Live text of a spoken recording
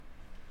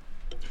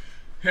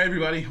Hey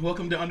everybody,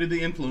 welcome to Under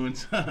the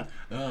Influence.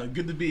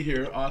 Good to be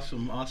here.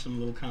 Awesome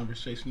little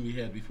conversation we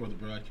had before the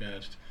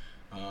broadcast.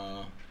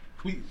 Uh,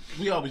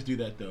 we always do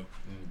that though.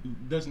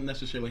 It doesn't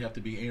necessarily have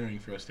to be airing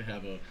for us to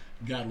have a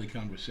godly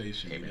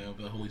conversation. Amen. You know,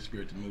 for the Holy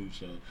Spirit to move.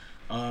 So,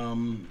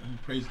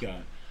 praise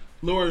God.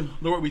 Lord,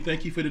 we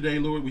thank you for today.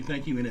 Lord, we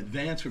thank you in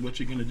advance for what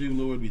you're going to do.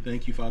 Lord, we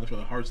thank you, Father, for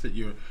the hearts that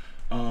you're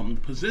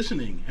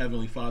positioning,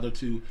 Heavenly Father,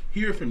 to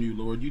hear from you,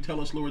 Lord. You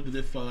tell us, Lord, that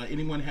if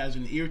anyone has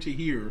an ear to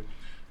hear,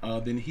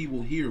 then he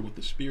will hear what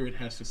the Spirit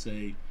has to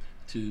say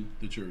to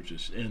the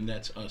churches, and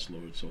that's us,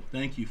 Lord. So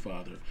thank you,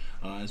 Father.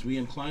 As we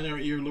incline our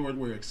ear, Lord,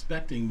 we're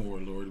expecting more,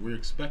 Lord. We're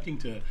expecting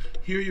to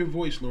hear your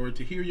voice, Lord,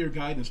 to hear your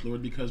guidance,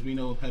 Lord, because we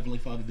know, Heavenly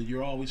Father, that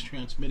you're always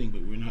transmitting,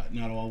 but we're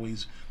not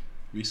always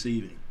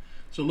receiving.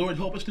 So, Lord,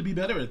 help us to be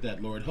better at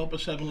that, Lord. Help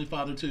us, Heavenly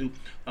Father, to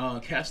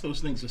cast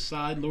those things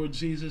aside, Lord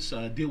Jesus.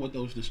 Deal with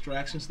those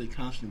distractions that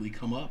constantly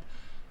come up,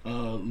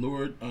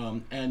 Lord,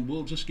 and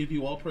we'll just give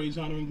you all praise,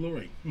 honor, and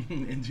glory.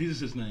 In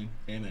Jesus' name,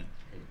 amen.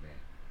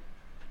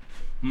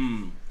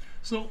 Amen.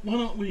 So, why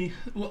don't we,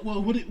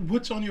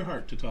 what's on your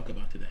heart to talk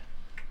about today?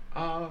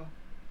 Uh,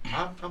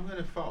 I'm going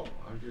to follow.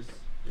 I'm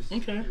just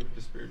Okay. hear what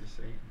the Spirit is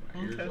saying.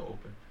 My ears Okay. are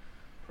open.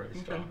 Praise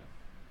Okay. God.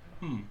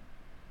 Hmm.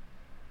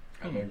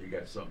 I know you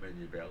got something in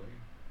your belly.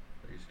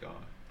 Praise God.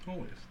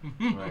 Always.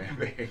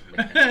 Right.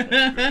 That's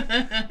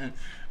good.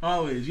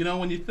 Always. You know,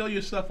 when you fill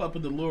yourself up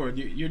with the Lord,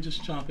 you're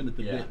just chomping at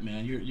the Yeah. bit,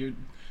 man.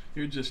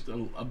 You're just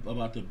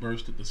about to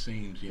burst at the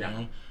seams, you Yeah.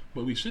 know.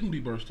 But we shouldn't be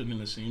bursting in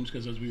the seams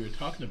because, as we were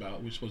talking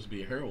about, we're supposed to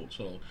be a herald.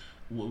 So,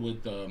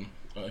 with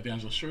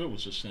Evangelist Shirley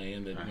was just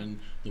saying that Uh-huh. when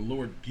the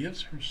Lord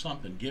gives her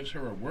something, gives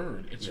her a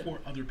word, it's Yeah. for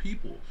other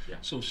people. Yeah.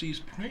 So she's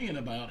praying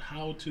about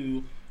how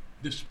to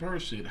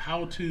disperse it,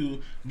 how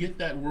to get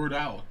that word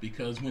out,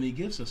 because when He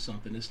gives us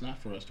something, it's not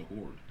for us to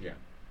hoard. Yeah.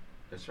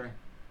 That's right.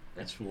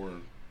 That's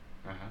for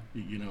Uh-huh.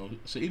 you know.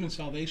 So even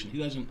salvation, He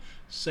doesn't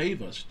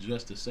save us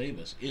just to save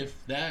us.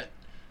 If that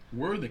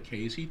were the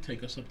case, He'd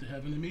take us up to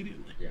heaven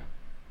immediately. Yeah.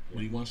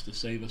 But He wants to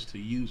save us, to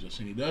use us,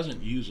 and He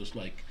doesn't use us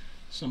like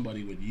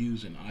somebody would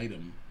use an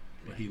item,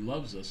 but He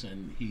loves us,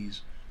 and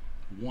He's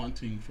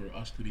wanting for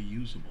us to be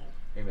usable.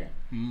 Amen.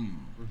 Hmm.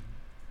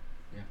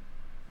 Yeah.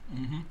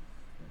 Mm-hmm.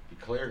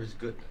 Declare His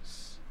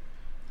goodness.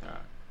 Uh,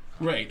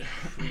 Right.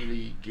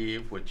 Freely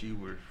give what you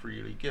were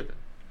freely given.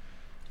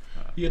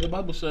 Yeah, the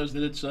Bible says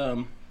that it's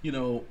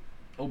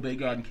obey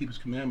God and keep His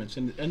commandments,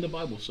 and the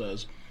Bible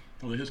says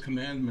that His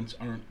commandments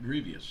aren't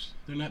grievous;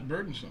 they're not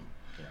burdensome.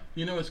 Yeah.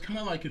 You know, it's kind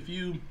of like if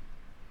you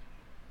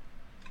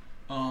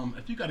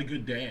got a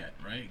good dad,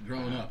 right,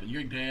 growing up, and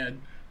your dad,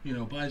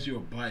 buys you a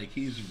bike.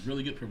 He's a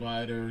really good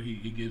provider.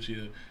 He gives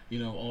you,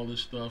 all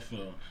this stuff.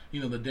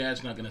 The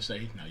dad's not going to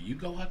say, "Now you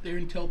go out there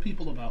and tell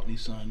people about me,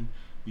 son."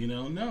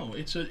 No,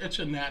 it's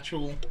a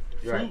natural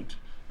fruit Right.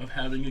 of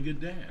having a good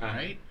dad, Uh-huh.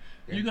 right?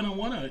 Yeah. You're gonna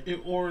wanna,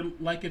 or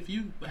like if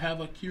you have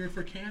a cure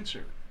for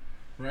cancer,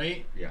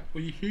 right? Yeah.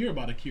 Well, you hear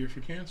about a cure for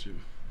cancer,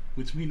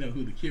 which we know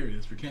who the cure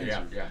is for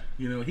cancer.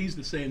 Yeah. He's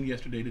the same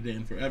yesterday, today,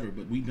 and forever,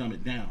 but we dumb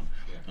it down.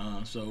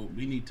 Yeah. So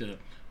we need to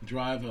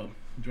drive a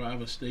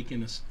stake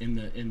in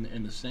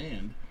the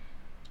sand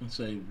and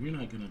say we're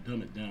not going to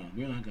dumb it down.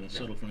 We're not going to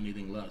settle for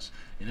anything less.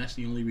 And that's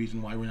the only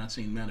reason why we're not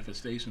seeing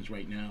manifestations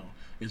right now,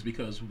 is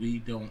because we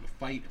don't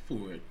fight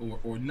for it,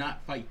 or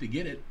not fight to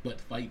get it, but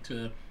fight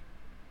to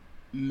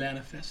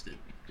manifest it.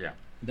 Yeah.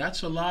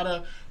 That's a lot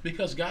of,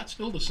 because God's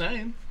still the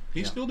same.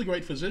 He's Yeah. still the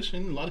great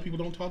physician. A lot of people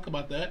don't talk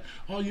about that.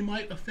 Oh, you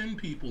might offend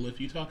people if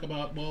you talk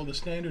about, well, the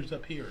standard's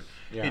up here.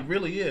 Yeah. It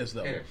really is,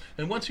 though. It is.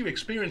 And once you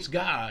experience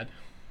God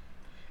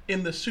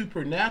in the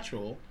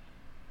supernatural,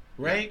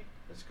 right,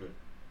 That's good.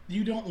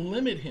 you don't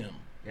limit Him.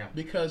 Yeah.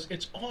 Because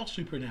it's all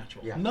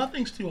supernatural. Yeah.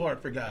 Nothing's too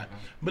hard for God. Uh-huh.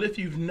 But if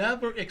you've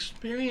never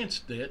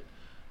experienced it,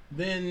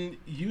 then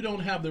you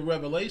don't have the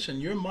revelation.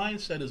 Your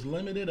mindset is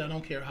limited. I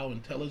don't care how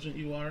intelligent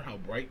you are, how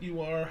bright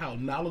you are, how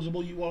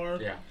knowledgeable you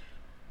are. Yeah.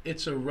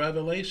 It's a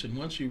revelation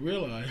once you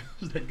realize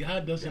that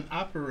God doesn't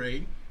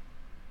operate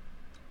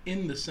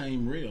in the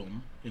same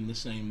realm, in the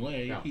same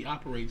way. No. He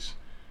operates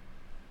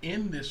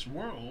in this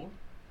world,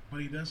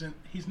 but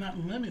he's not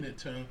limited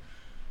to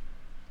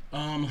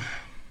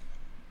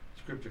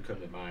Scripture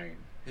come to mind.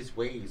 His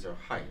ways are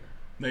higher.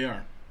 they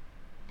are.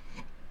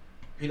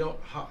 He don't.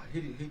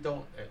 He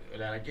don't.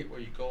 And I get where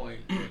you're going.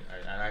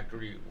 And I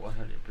agree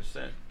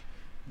 100%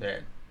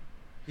 that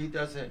he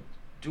doesn't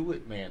do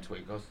it man's way,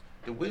 because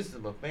the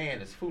wisdom of man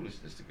is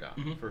foolishness to God.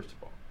 Mhm. First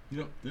of all,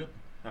 Yep.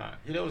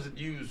 he doesn't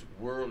use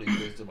worldly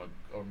wisdom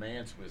or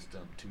man's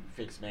wisdom to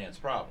fix man's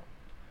problem.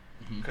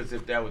 Because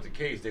if that was the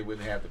case, they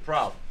wouldn't have the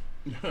problem.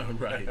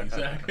 Right,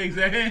 exactly.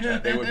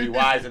 They would be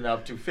wise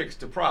enough to fix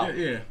the problem.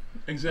 Yeah,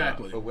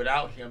 exactly. But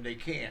without him, they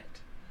can't.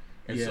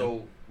 And Yeah.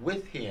 so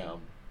with him,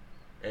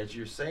 as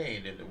you're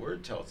saying, and the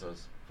word tells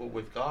us, for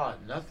with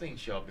God, nothing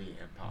shall be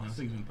impossible.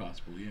 Nothing's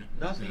impossible, yeah.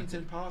 Nothing's Exactly.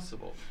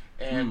 impossible.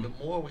 And Mm.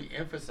 the more we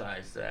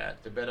emphasize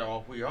that, the better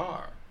off we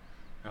are.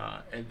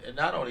 And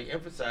not only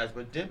emphasize,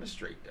 but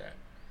demonstrate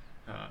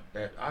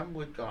that I'm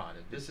with God,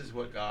 and this is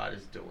what God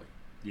is doing.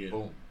 Yeah.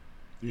 Boom.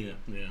 Yeah.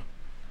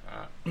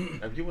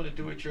 If you want to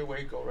do it your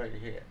way, go right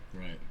ahead.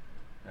 Right.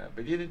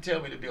 But he didn't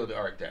tell me to build the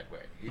ark that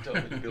way. He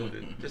told me to build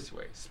it this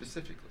way,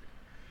 specifically.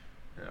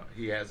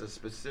 He has a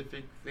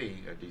specific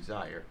thing, a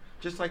desire,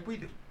 just like we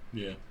do.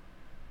 Yeah.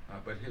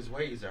 But his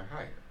ways are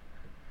higher.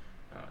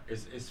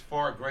 It's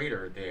far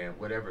greater than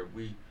whatever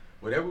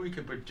we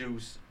can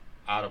produce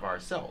out of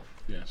ourselves.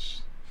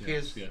 Yes.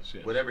 His Yes.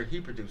 whatever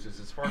he produces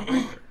is far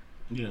greater.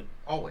 Yeah.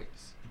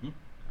 Always.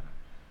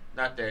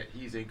 Not that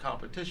he's in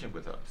competition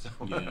with us,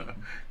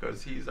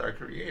 because he's our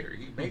creator.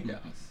 He made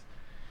us.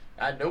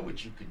 I know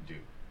what you can do.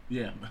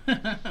 Yeah.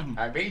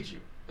 I made you.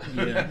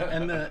 Yeah.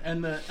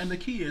 And the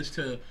key is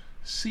to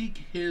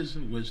seek his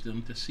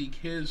wisdom, to seek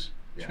his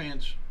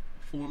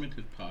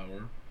transformative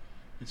power,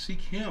 and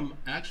seek him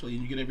actually,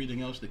 and you get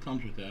everything else that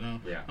comes with that.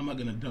 I'm not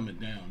going to dumb it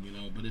down,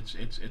 but it's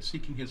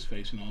seeking his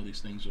face, and all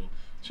these things will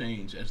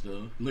change, as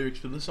the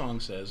lyrics to the song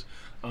says.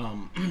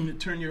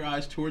 Turn your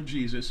eyes toward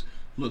Jesus,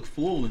 look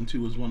full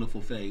into his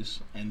wonderful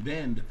face, and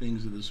then the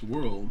things of this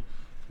world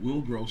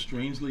will grow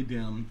strangely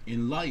dim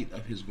in light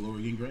of his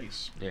glory and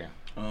grace. Yeah.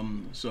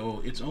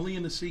 So it's only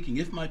in the seeking.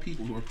 If my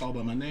people who are called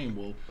by my name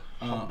will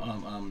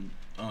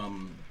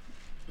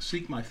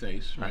seek my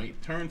face, right?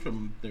 Turn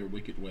from their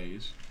wicked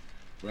ways,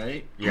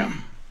 right? Yeah.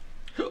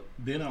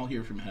 Then I'll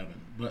hear from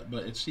heaven. But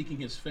it's seeking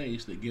his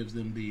face that gives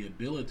them the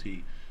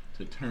ability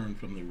to turn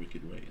from their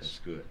wicked ways. That's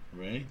good.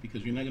 Right?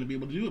 Because you're not going to be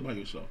able to do it by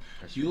yourself.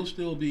 You'll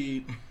still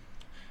be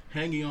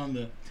hanging on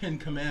the 10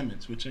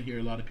 Commandments, which I hear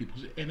a lot of people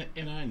say,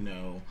 and I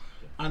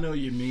know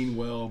you mean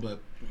well, but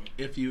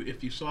if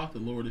you sought the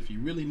Lord, if you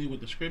really knew what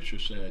the Scripture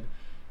said,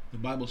 the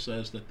Bible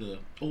says that the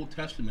Old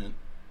Testament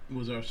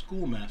was our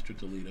schoolmaster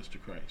to lead us to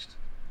Christ.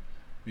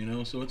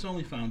 So it's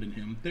only found in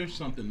him. There's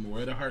something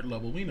more at a heart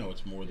level. We know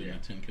it's more than the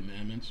 10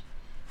 Commandments.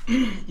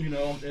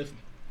 If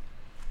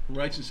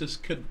righteousness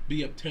could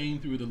be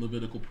obtained through the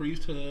Levitical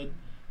priesthood,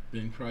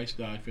 then Christ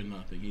died for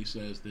nothing. He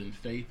says then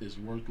faith is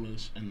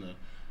worthless and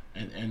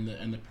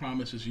the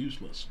promise is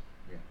useless.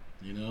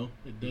 Yeah.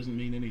 It doesn't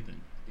mean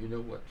anything. You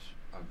know what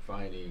I'm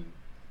finding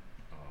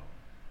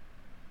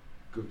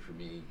good for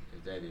me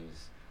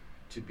is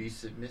to be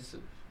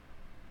submissive,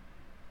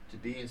 to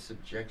be in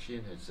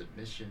subjection and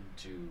submission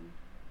to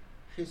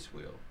his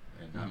will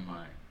and not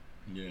mine.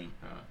 Yeah.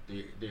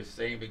 The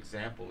same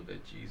example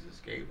that Jesus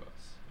gave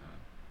us.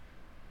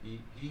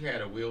 He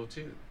had a will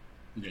too.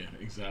 Yeah,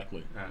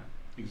 exactly.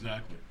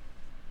 Exactly.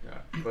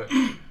 Yeah, but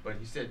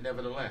he said,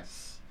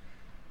 nevertheless,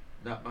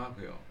 not my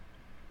will,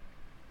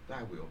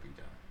 thy will be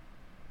done.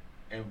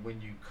 And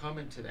when you come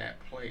into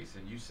that place,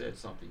 and you said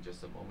something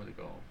just a moment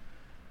ago,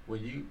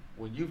 when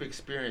you've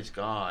experienced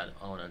God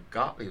on a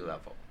godly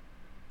level,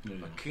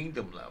 a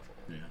kingdom level,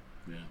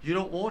 you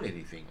don't want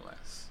anything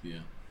less.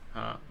 Yeah.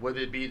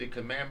 Whether it be the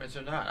commandments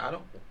or not,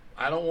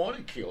 I don't want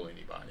to kill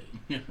anybody.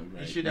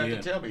 Right. You shouldn't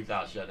have to tell me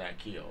thou shalt not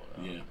kill.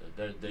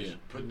 There's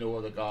put no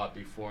other God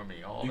before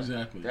me. All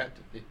exactly. That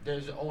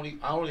I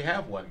only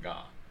have one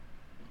God.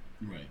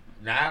 Right.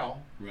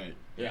 Now. Right.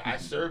 Yeah, I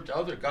served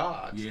other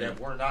gods that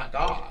were not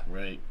God.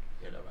 Right.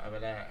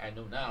 I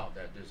know now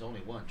that there's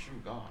only one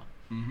true God.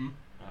 Mm-hmm.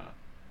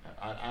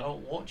 I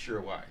don't want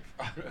your wife.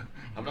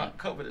 I'm not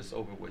covetous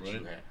over what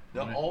you have.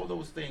 Now, all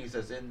those things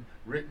that's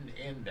written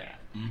in that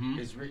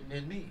is written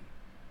in me.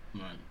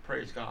 Right.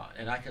 Praise God.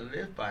 And I can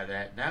live by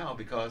that now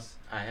because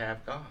I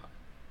have God.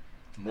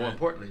 More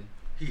importantly,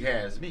 he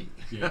has me.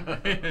 Yeah.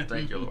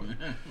 Thank you, Lord.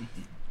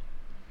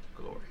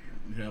 Glory.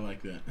 Yeah, I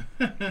like that.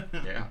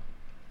 Yeah.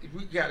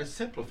 We got to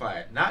simplify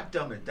it. Not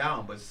dumb it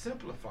down, but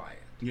simplify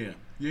it. Yeah.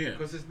 Yeah.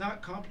 Because it's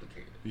not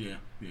complicated. Yeah.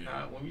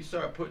 Yeah. When you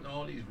start putting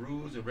all these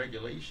rules and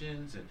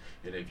regulations, and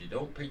if you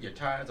don't pay your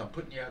tithes, I'm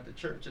putting you out of the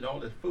church, and all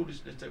this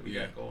foolishness that we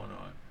got going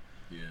on.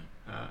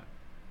 Yeah.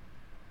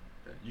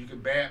 You can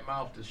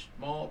badmouth the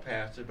small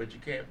pastor, but you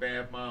can't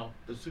badmouth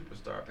the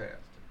superstar pastor.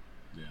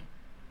 Yeah.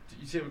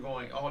 You see, we're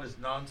going all this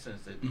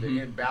nonsense, the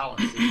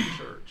imbalance in the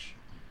church,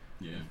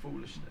 and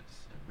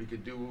foolishness. And we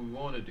can do what we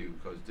want to do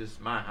because this is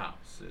my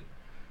house.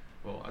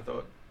 Well, I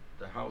thought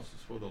the house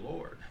is for the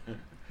Lord.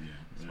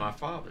 It's my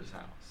Father's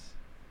house.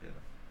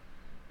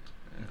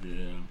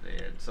 They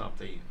had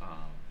something.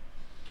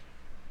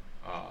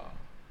 A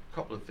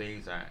couple of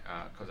things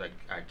because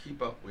I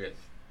keep up with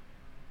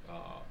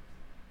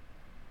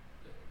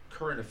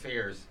current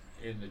affairs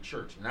in the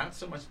church, not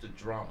so much the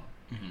drama,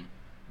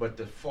 but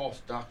the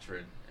false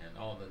doctrine and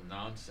all the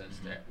nonsense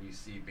that we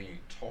see being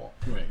taught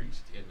and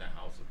preached in the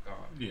house of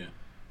God. Yeah.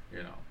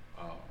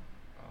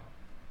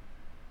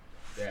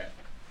 That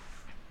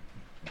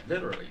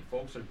literally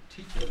folks are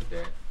teaching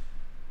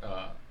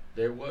that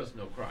there was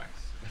no Christ,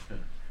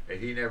 that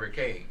he never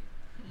came.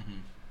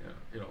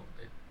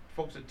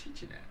 Folks are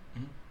teaching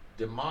that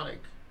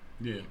demonic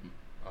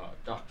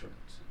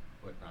doctrines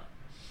and whatnot.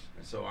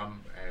 And so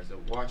I'm, as a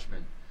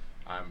watchman,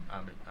 I'm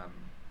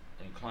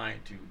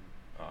inclined to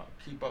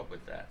keep up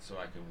with that, so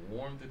I can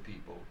warn the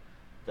people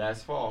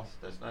that's false,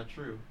 that's not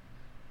true.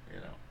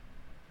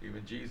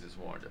 Even Jesus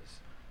warned us.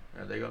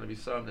 And there are going to be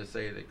some that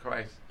say that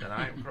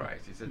I am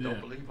Christ. He said,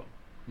 don't believe them.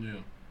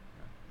 Yeah.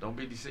 Don't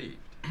be deceived.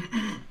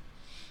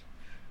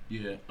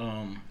 Yeah.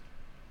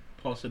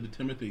 Paul said to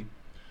Timothy,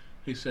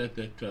 he said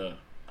that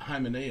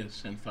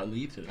Hymenaeus and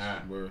Philetus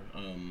were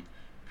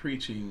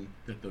preaching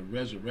that the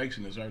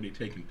resurrection has already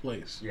taken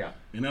place. Yeah.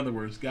 In other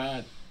words,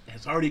 God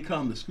has already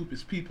come to scoop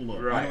his people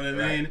up. Right, you know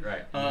what I mean?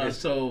 right.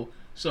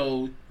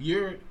 So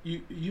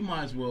you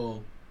might as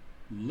well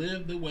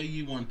live the way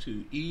you want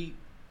to, eat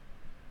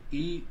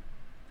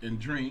and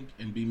drink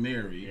and be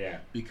merry. Yeah.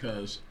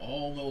 Because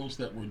all those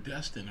that were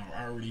destined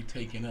are already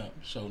taken up.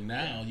 So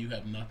now you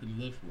have nothing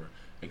to live for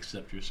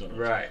except yourselves.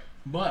 Right.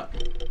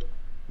 But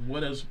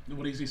what does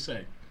he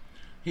say?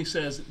 He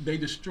says they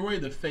destroy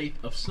the faith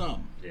of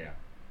some. Yeah.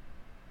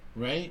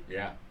 Right?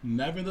 Yeah.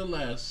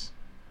 Nevertheless,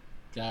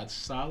 God's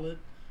solid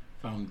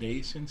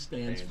foundation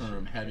stands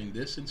firm, having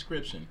this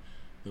inscription: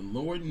 the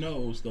Lord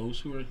knows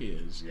those who are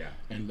his,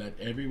 and let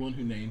everyone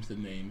who names the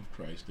name of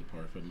Christ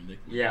depart from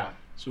iniquity. Yeah.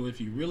 So if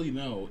you really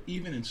know,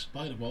 even in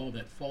spite of all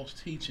that false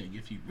teaching,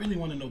 if you really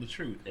want to know the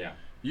truth,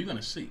 you're going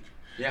to seek.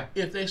 Yeah.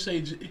 If they say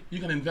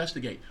you're going to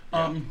investigate.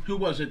 Who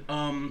was it?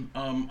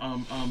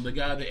 The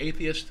guy, the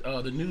atheist,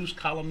 the news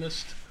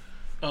columnist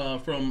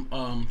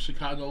from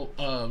Chicago,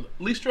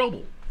 Lee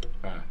Strobel.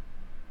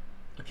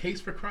 A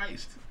Case for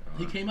Christ.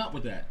 He came up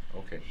with that.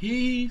 Okay.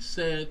 He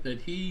said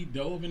that he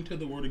dove into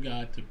the Word of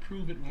God to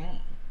prove it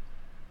wrong.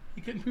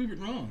 He couldn't prove it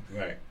wrong.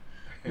 Right.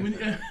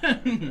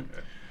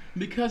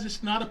 Because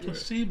it's not a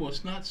placebo.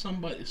 It's not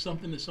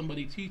something that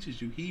somebody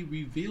teaches you. He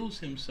reveals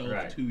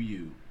himself to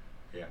you.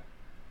 Yeah.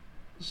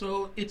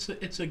 So it's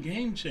a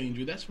game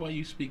changer. That's why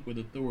you speak with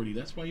authority.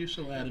 That's why you're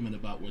so adamant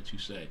about what you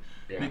say.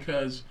 Yeah.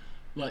 Because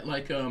like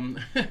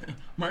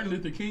Martin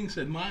Luther King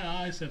said, "My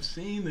eyes have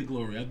seen the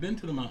glory." I've been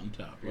to the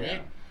mountaintop,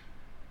 right?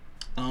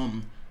 Yeah.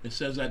 It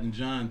says that in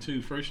John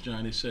 2, 1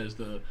 John. It says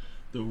the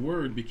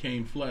Word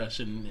became flesh,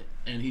 and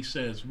he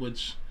says,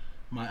 which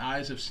my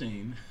eyes have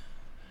seen,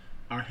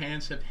 our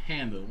hands have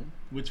handled,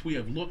 which we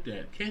have looked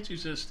at. Can't you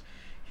just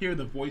hear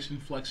the voice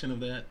inflection of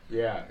that?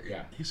 Yeah,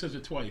 yeah. He says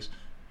it twice.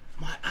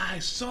 My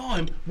eyes saw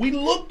him. We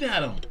looked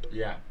at him.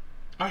 Yeah.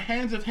 Our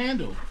hands have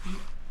handled.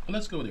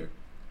 Let's go there.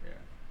 Yeah.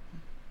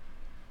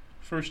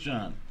 1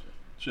 John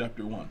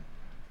chapter 1.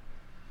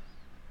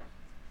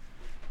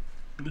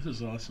 This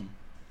is awesome.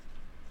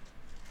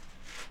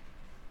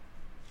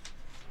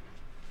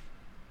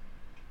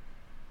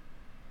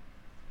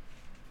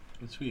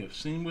 Which we have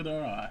seen with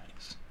our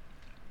eyes.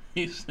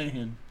 He's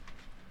saying,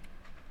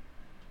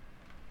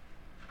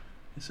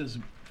 he says,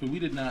 for we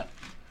did not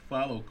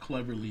follow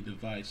cleverly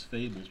devised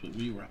fables, but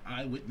we were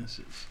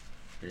eyewitnesses.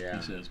 Yeah.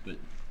 He says, but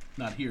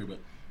not here, but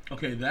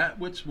okay, that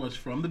which was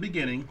from the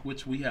beginning,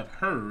 which we have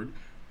heard,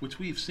 which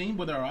we've seen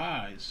with our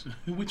eyes,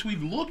 which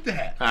we've looked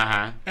at,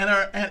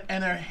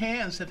 and our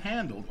hands have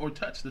handled or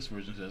touched. This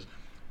version says,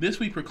 this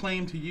we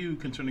proclaim to you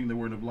concerning the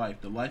word of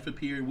life. The life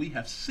appeared, we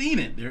have seen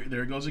it.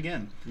 There it goes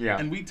again. Yeah.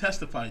 And we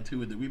testified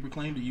to it, that we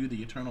proclaim to you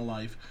the eternal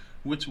life,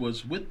 which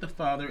was with the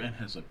Father and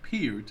has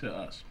appeared to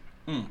us.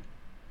 But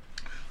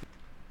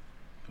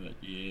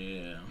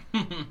yeah,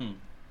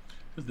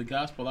 because the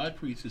gospel I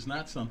preach is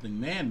not something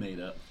man made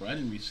up. For I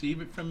didn't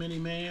receive it from any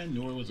man,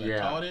 nor was I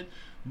taught it,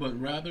 but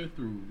rather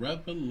through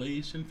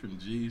revelation from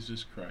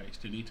Jesus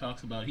Christ. And he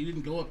talks about he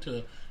didn't go up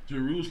to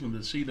Jerusalem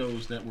to see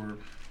those that were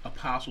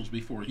apostles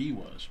before he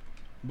was,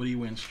 but he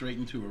went straight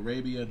into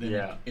Arabia,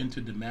 then into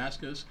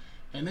Damascus,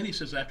 and then he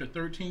says after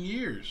 13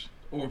 years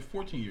or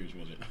 14 years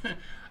was it,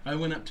 I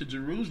went up to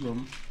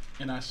Jerusalem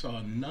and I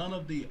saw none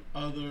of the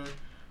other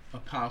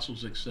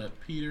apostles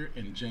except Peter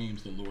and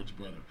James, the Lord's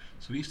brother.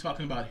 So he's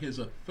talking about his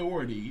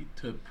authority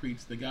to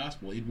preach the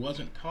gospel. It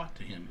wasn't taught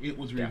to him. It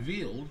was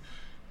revealed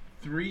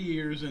 3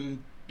 years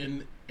in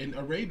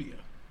Arabia,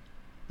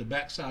 the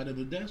backside of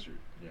the desert.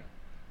 Yeah.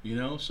 You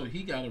know, so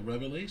he got a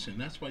revelation.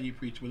 That's why you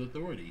preach with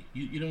authority.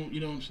 You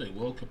don't say,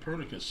 well,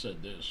 Copernicus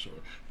said this or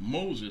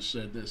Moses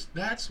said this.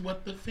 That's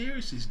what the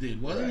Pharisees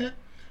did, wasn't it?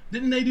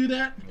 Didn't they do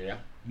that? Yeah.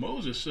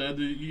 Moses said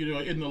that,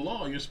 in the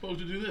law you're supposed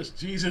to do this.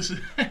 Jesus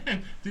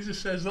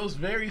says those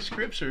very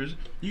scriptures,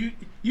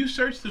 you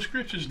search the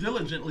scriptures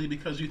diligently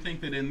because you think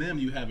that in them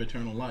you have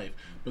eternal life.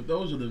 But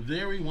those are the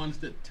very ones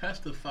that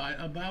testify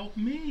about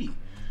me.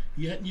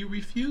 Yet you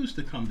refuse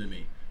to come to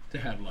me to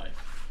have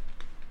life.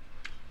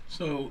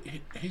 So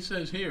he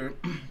says here,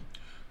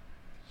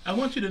 I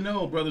want you to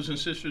know, brothers and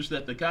sisters,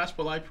 that the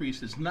gospel I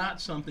preach is not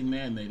something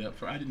man made up,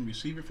 for I didn't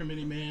receive it from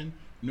any man,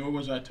 nor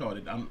was I taught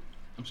it. I'm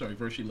sorry,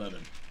 verse 11.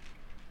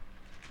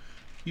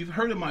 You've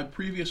heard of my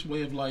previous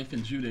way of life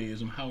in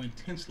Judaism, how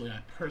intensely I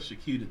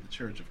persecuted the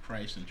church of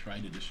Christ and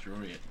tried to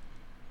destroy it.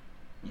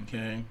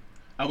 Okay?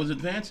 I was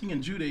advancing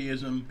in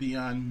Judaism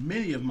beyond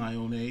many of my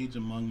own age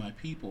among my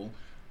people,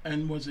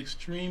 and was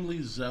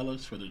extremely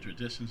zealous for the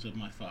traditions of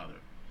my father.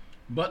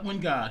 But when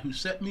God, who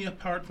set me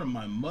apart from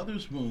my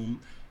mother's womb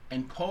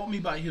and called me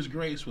by his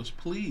grace, was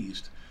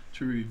pleased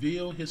to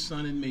reveal his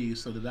Son in me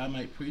so that I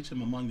might preach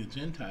him among the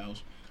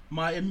Gentiles,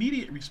 my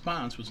immediate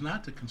response was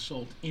not to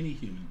consult any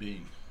human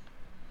being.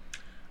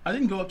 I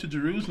didn't go up to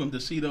Jerusalem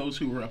to see those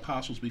who were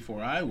apostles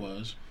before I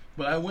was,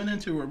 but I went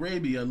into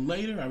Arabia.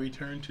 Later I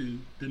returned to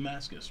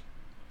Damascus.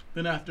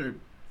 Then after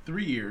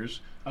 3 years,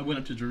 I went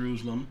up to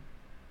Jerusalem,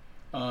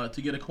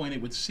 to get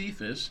acquainted with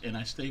Cephas, and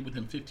I stayed with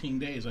him 15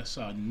 days. I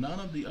saw none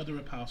of the other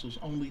apostles,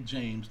 only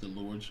James, the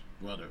Lord's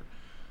brother.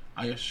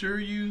 I assure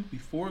you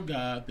before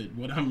God that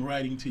what I'm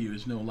writing to you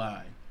is no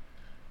lie.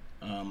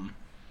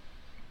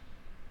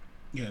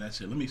 Yeah,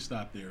 that's it. Let me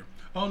stop there.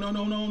 Oh, no.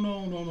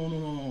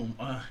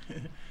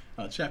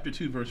 Chapter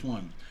 2, verse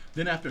 1.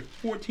 Then after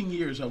 14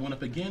 years, I went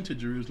up again to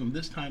Jerusalem,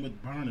 this time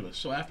with Barnabas.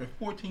 So after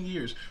 14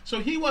 years. So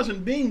he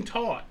wasn't being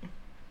taught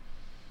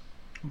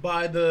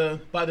by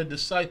the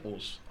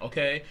disciples,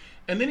 okay?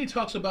 And then he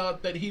talks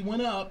about that he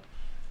went up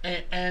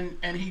and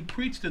he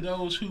preached to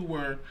those who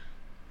were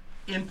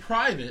in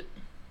private,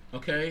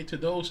 okay, to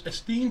those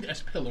esteemed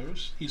as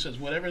pillars. He says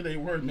whatever they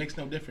were makes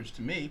no difference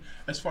to me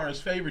as far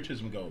as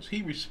favoritism goes.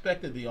 He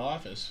respected the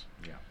office.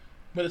 Yeah.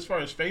 But as far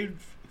as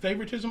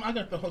favoritism, I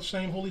got the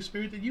same Holy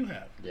Spirit that you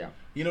have. Yeah.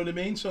 You know what I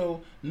mean?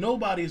 So no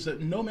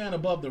man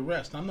above the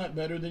rest. I'm not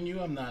better than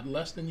you. I'm not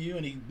less than you.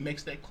 And he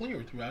makes that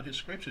clear throughout his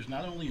scriptures,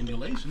 not only in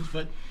Galatians,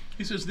 but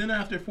he says, then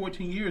after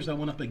 14 years, I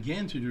went up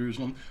again to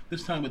Jerusalem,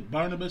 this time with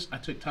Barnabas. I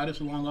took Titus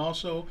along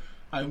also.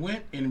 I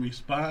went in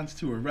response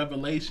to a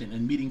revelation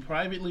and meeting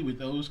privately with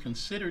those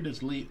considered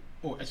as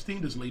or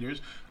esteemed as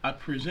leaders. I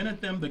presented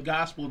them the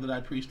gospel that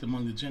I preached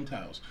among the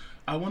Gentiles.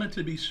 I wanted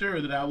to be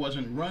sure that I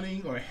wasn't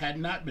running or had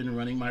not been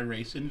running my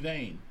race in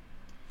vain.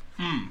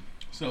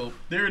 So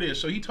there it is.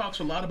 So he talks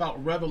a lot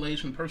about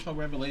revelation, personal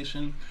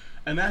revelation,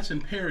 and that's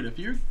imperative.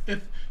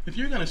 If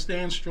you're going to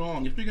stand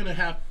strong, if you're going to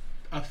have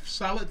a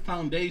solid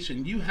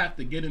foundation, you have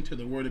to get into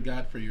the Word of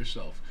God for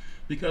yourself.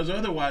 Because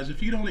otherwise,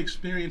 if you don't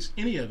experience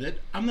any of it,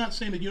 I'm not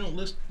saying that you don't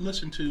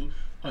listen to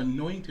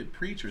anointed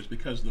preachers,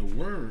 because the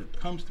Word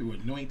comes through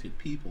anointed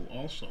people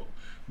also.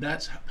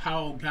 That's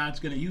how God's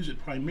going to use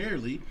it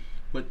primarily.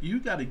 But you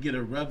got to get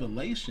a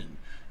revelation.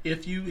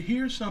 If you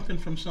hear something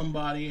from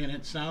somebody and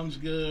it sounds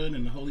good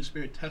and the Holy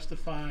Spirit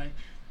testify,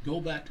 go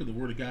back to the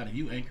Word of God and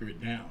you anchor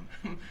it down.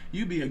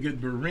 You be a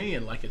good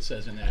Berean, like it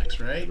says in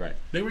Acts, right? Right.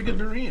 They were good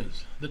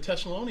Bereans. The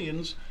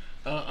Thessalonians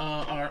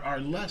are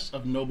less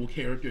of noble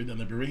character than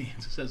the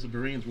Bereans. It says the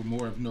Bereans were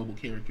more of noble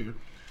character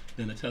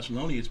than the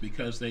Thessalonians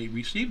because they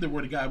received the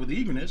Word of God with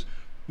eagerness,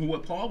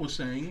 what Paul was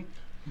saying,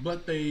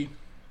 but they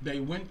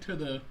went to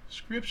the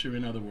Scripture,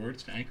 in other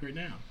words, to anchor it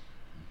down,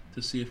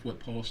 to see if what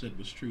Paul said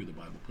was true. The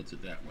Bible puts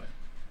it that way.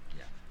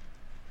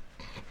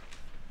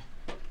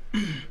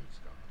 Yeah.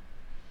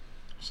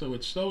 So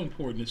it's so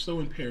important, it's so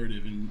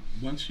imperative, and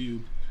once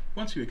you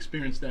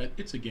experience that,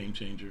 it's a game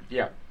changer.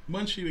 Yeah.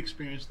 Once you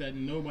experience that,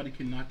 nobody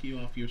can knock you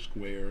off your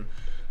square.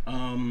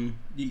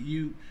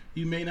 You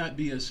may not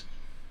be as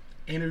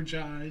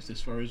energized as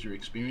far as your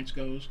experience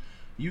goes.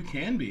 You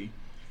can be.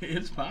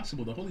 It's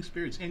possible. The Holy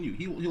Spirit's in you.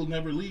 He'll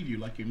never leave you,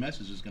 like your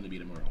message is going to be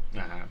tomorrow.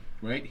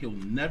 Right? He'll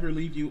never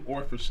leave you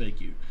or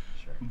forsake you.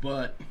 Sure.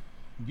 But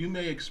you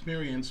may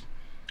experience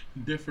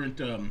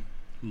different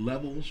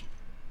levels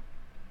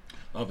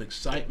of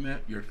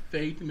excitement. Your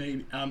faith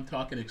may, I'm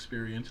talking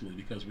experientially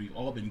because we've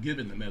all been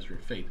given the measure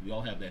of faith. We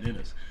all have that in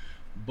us.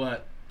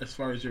 But as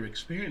far as your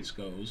experience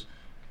goes,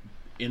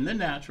 in the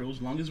natural,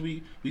 as long as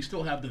we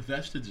still have the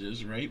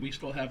vestiges, right? We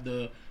still have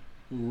the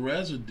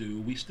residue.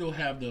 We still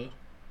have the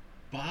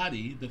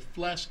body. The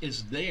flesh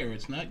is there.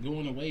 It's not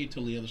going away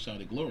till the other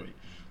side of glory.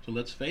 So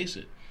let's face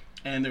it.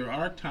 And there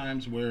are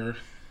times where,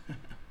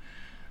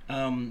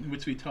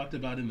 which we talked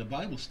about in the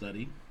Bible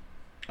study,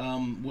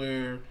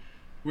 where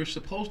we're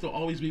supposed to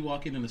always be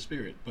walking in the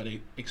Spirit, but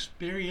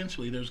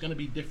experientially there's going to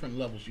be different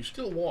levels. You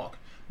still walk.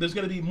 There's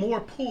going to be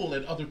more pull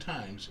at other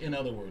times, in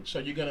other words. So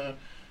you're going to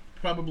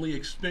probably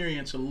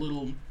experience a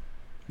little,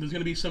 there's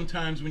going to be some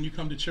times when you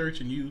come to church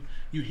and you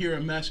hear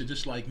a message,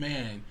 it's like,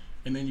 man,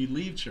 and then you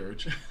leave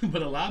church.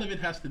 But a lot of it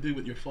has to do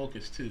with your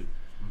focus too.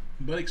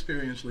 But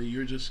experientially,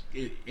 you're just,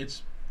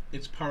 it's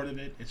part of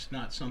it. It's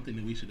not something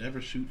that we should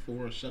ever shoot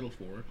for or settle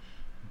for.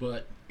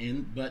 But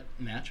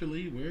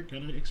naturally, we're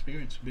going to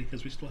experience,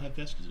 because we still have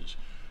vestiges,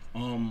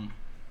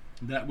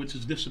 that which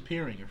is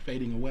disappearing or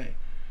fading away.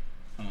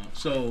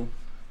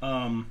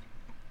 But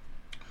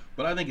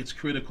I think it's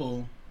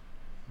critical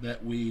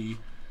that we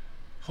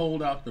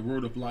hold out the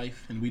word of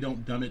life and we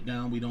don't dumb it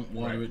down, we don't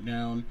water it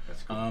down.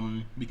 That's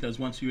good. Because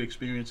once you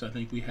experience, I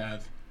think we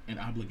have an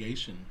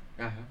obligation.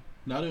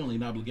 Not only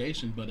an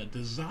obligation, but a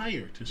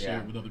desire to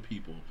share with other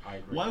people. I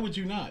agree. Why would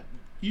you not?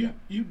 You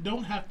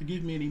don't have to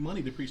give me any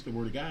money to preach the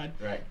word of God.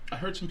 Right. I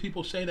heard some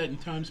people say that in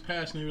times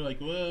past, and they were like,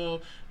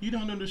 "Well, you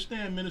don't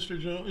understand, Minister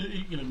Joe."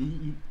 You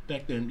know,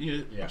 back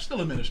then, I'm still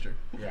a minister.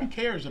 Who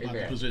cares about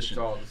the position? It's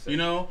all the same. You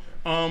know,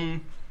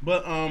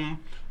 but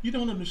you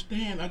don't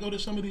understand. I go to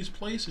some of these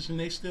places, and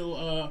they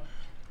still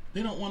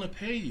they don't want to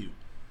pay you.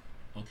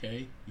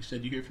 Okay, you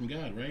said you hear from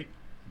God, right?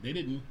 They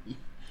didn't.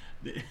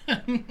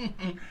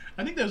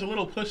 I think there's a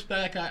little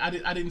pushback.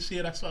 I didn't see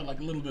it. I saw like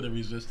a little bit of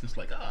resistance,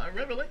 like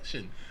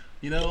revelation.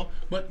 You know,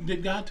 but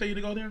did God tell you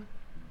to go there?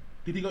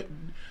 Did he go?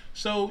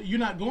 So you're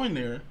not going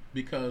there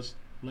because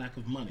lack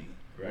of money,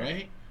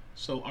 right?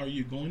 So are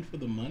you going for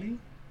the money?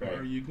 Or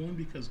are you going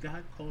because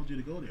God called you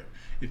to go there?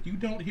 If you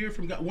don't hear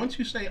from God, once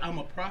you say I'm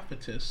a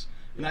prophetess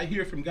and I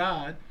hear from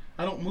God,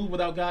 I don't move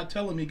without God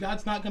telling me.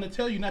 God's not going to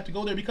tell you not to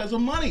go there because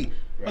of money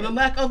or the Right.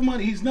 lack of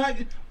money. He's not.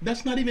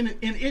 That's not even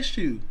an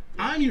issue.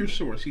 Yeah. I'm your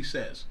source, he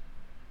says.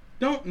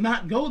 Don't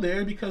not go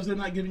there because they're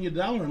not giving you a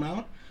dollar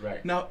amount.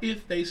 Right. Now,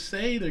 if they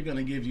say they're going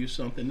to give you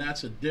something,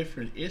 that's a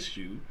different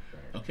issue.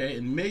 Right. Okay,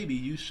 and maybe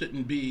you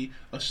shouldn't be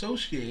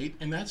associate,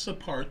 and that's the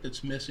part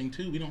that's missing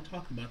too. We don't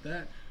talk about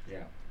that.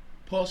 Yeah.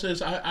 Paul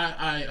says,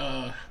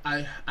 I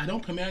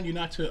don't command you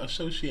not to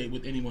associate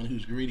with anyone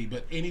who's greedy,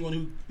 but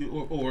anyone who,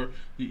 or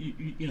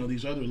you know,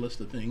 these other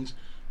list of things,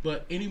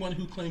 but anyone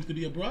who claims to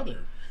be a brother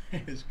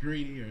is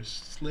greedy or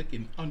slick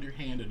and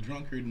underhand, a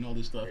drunkard and all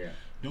this stuff. Yeah.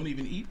 Don't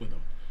even eat with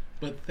them.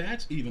 But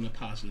that's even a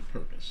positive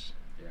purpose.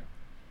 Yeah.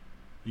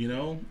 You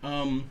know,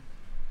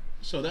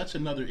 so that's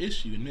another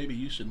issue, and maybe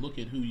you should look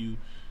at who you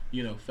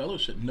know,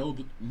 fellowship, know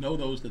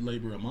those that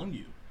labor among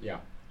you. Yeah.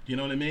 You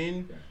know what I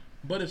mean? Yeah.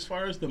 But as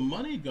far as the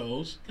money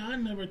goes, God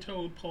never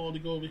told Paul to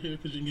go over here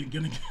because you're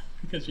gonna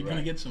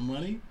Right. get some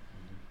money.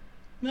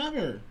 Mm-hmm.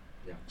 Never.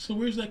 Yeah. So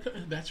where's that?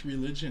 That's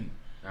religion.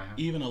 Uh-huh.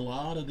 Even a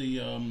lot of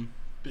the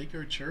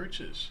bigger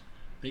churches,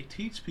 they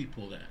teach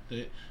people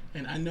that.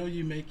 And I know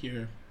you make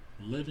your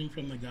living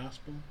from the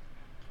gospel,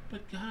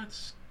 but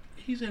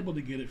He's able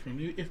to get it from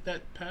you. If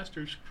that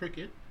pastor's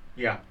crooked,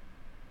 Yeah.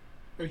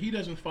 or he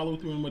doesn't follow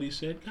through on what he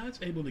said, God's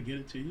able to get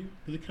it to you,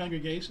 to the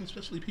congregation,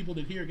 especially people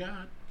that hear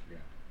God. Yeah.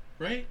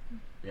 Right?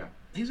 Yeah.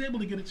 He's able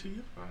to get it to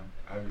you.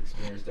 I've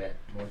experienced that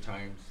more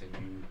times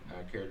than you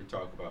care to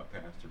talk about,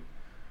 Pastor.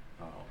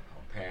 How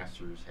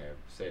pastors have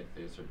said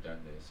this or done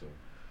this,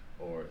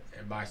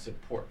 and my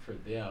support for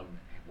them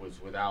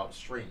was without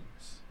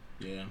strings.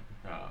 Yeah.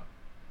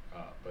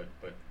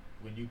 But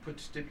when you put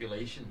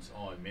stipulations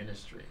on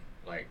ministry,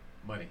 like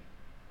money,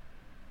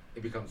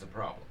 it becomes a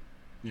problem.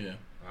 Yeah.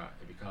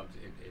 It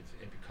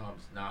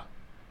becomes not,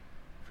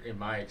 in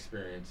my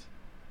experience,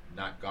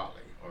 not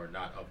godly or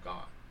not of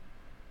God.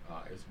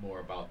 It's more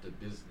about the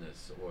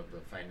business or the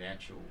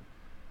financial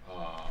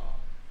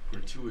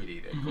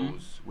gratuity that Mhm.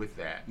 goes with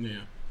that.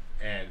 Yeah.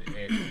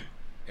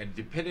 And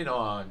depending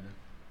on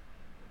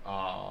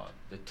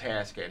the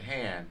task at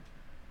hand,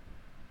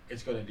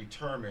 it's going to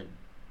determine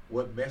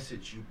what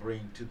message you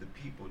bring to the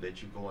people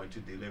that you're going to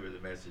deliver the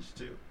message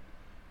to.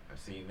 I've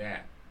seen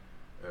that.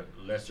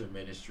 Lesser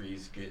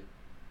ministries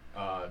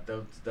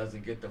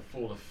doesn't get the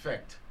full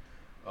effect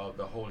of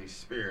the Holy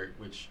Spirit,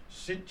 which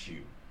sent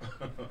you.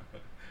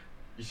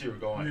 You see where we're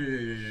going?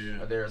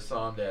 Yeah. There are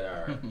some that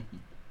are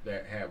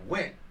that have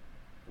went,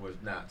 was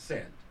not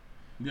sent.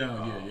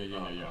 Yeah.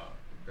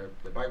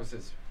 The Bible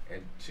says,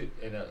 and to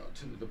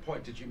the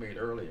point that you made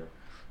earlier,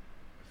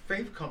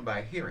 faith come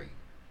by hearing,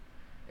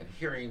 and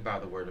hearing by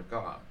the word of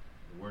God.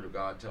 The word of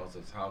God tells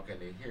us, how can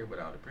they hear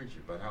without a preacher?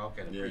 But how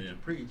can a preacher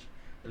preach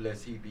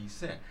unless he be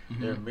sent?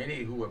 Mm-hmm. There are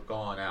many who have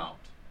gone out.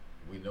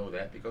 We know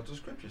that because the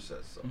scripture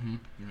says so.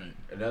 Mm-hmm. Right.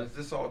 And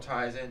this all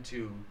ties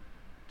into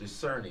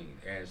discerning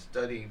and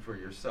studying for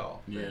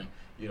yourself. Yeah.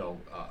 And,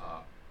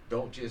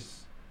 don't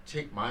just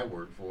take my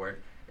word for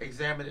it.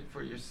 Examine it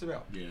for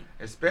yourself. Yeah.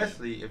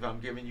 Especially if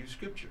I'm giving you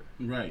scripture.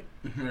 Right.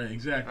 Right.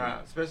 Exactly.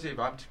 Especially if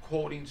I'm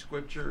quoting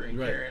scripture and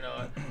Right. carrying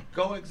on.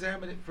 Go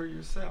examine it for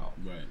yourself.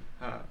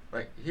 Right.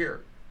 Like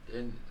here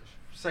in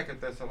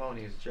 2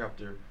 Thessalonians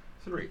chapter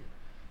 3.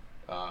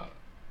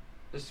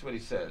 This is what he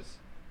says.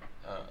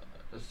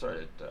 Let's start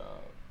at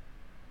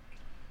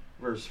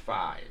verse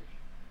 5.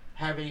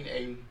 Having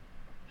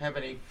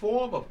a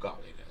form of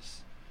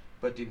godliness,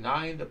 but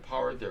denying the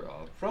power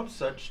thereof, from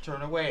such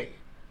turn away.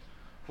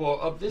 For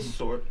of this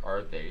sort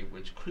are they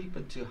which creep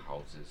into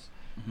houses,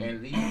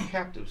 and lead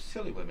captive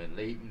silly women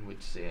laden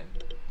with sin,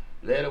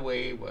 led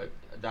away with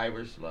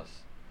divers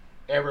lusts,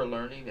 ever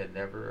learning and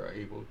never are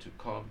able to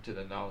come to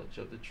the knowledge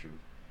of the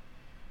truth.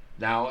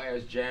 Now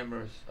as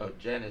Jannes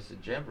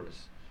and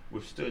Jambres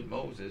withstood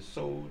Moses,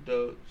 so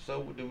do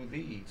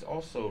these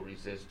also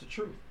resist the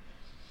truth.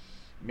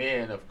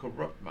 Men of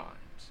corrupt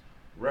minds,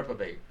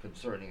 reprobate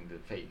concerning the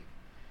faith.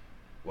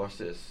 Watch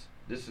this.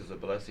 This is a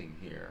blessing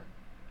here.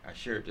 I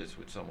shared this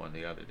with someone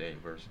the other day,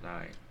 verse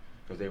 9,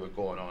 because they were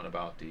going on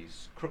about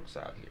these crooks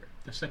out here.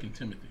 The 2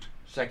 Timothy.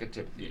 2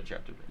 Timothy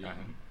chapter 3. Yeah.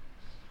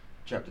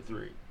 Chapter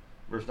 3.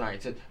 Verse 9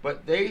 it says,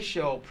 but they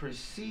shall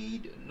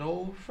proceed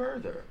no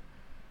further,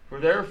 for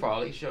their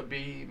folly shall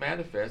be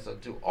manifest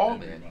unto all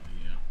men,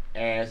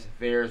 as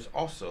theirs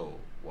also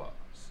was.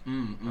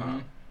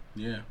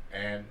 Yeah.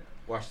 And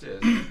watch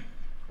this.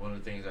 One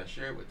of the things I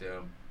shared with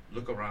them,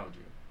 look around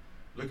you.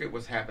 Look at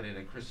what's happening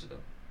in Christendom.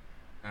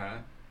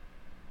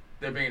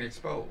 They're being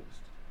exposed.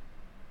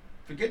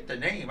 Forget the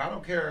name. I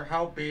don't care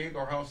how big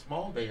or how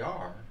small they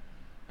are.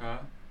 And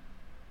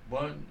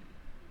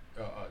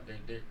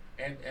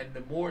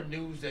the more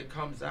news that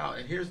comes out,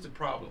 and here's the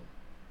problem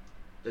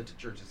that the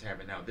church is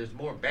having now. There's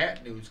more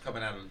bad news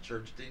coming out of the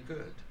church than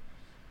good.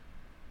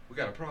 We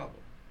got a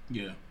problem.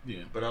 Yeah.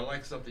 But I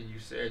like something you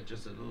said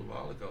just a little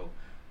while ago.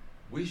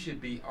 We should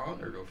be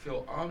honored or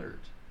feel honored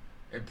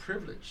and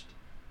privileged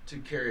to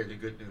carry the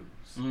good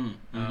news,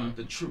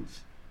 the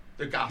truth,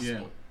 the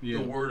gospel, the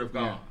word of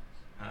God,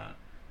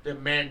 the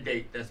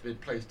mandate that's been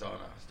placed on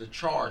us, the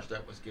charge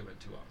that was given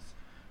to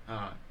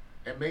us.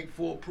 and make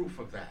full proof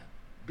of that.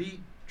 Be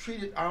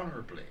treated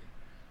honorably,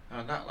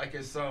 not like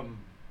it's no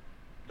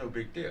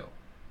big deal,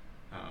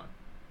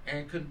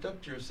 and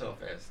conduct yourself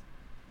as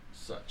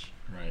such.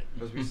 Right.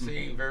 Because we're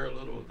seeing very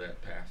little of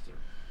that, Pastor.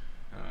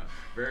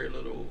 Very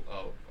little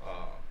of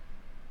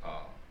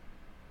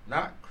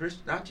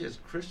not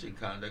just Christian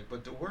conduct,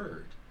 but the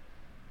Word.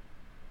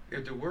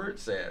 If the Word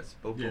says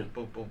boom, Yeah. boom,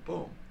 boom, boom,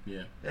 boom,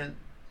 Yeah. then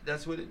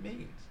that's what it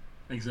means.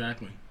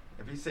 Exactly.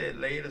 If He said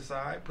lay it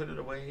aside, put it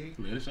away,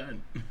 Lay it aside.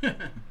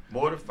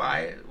 mortify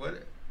it,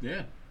 what?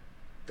 Yeah.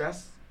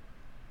 That's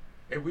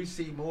if we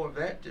see more of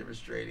that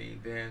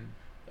demonstrating than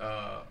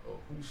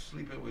who's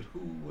sleeping with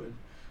who and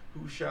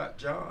who shot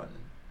John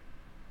and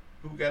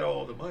who got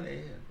all the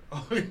money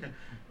and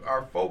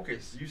our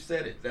focus. You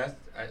said it.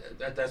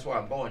 That's why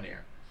I'm going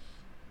there.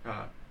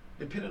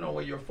 Depending on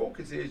where your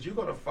focus is, you're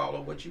going to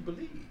follow what you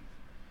believe,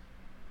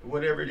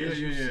 whatever it is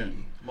you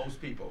see.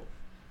 Most people,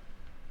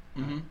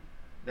 Mm-hmm.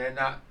 they're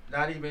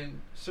not even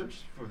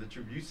search for the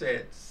truth. You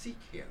said seek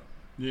Him.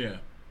 Yeah.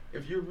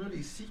 If you're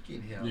really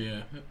seeking Him,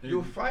 Yeah.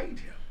 you'll find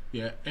Him.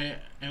 Yeah, and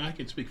I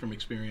can speak from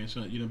experience.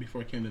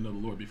 Before I came to know the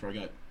Lord, before I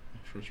got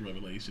first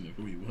revelation of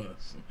who He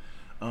was,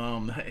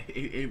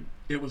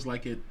 it was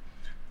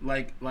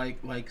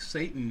like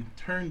Satan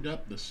turned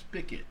up the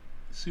spigot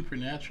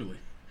supernaturally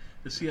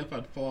to see if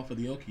I'd fall for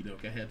the okie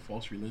doke. I had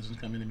false religions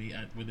coming to me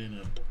within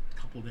a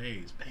couple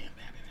days. Bam, bam,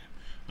 bam, bam.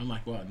 I'm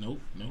like, well, nope.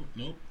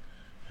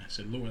 I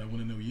said, Lord, I want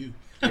to know You.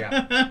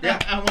 Yeah, yeah.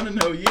 I want to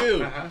know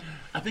You. Uh-huh.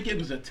 I think it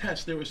was a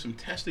test. There was some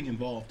testing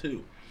involved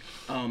too.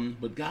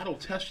 But God will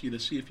test you to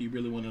see if you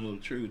really want to know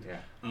the truth.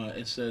 Yeah.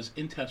 It says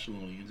in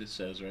Thessalonians, it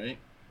says, right?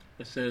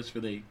 It says, for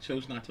they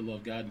chose not to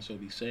love God and so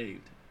be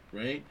saved,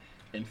 right?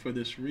 And for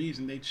this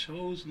reason, they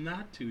chose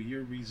not to.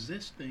 You're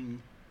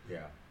resisting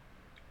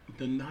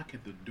the knock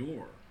at the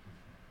door.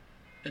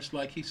 It's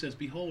like He says,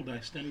 behold, I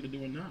stand at the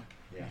door and knock.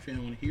 Yeah. If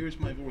anyone hears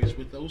my voice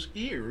with those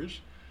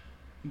ears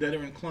that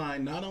are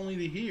inclined not only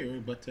to hear,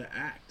 but to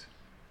act.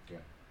 Yeah.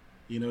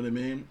 You know what I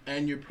mean?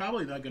 And you're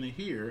probably not going to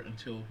hear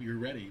until you're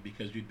ready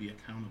because you'd be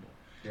accountable.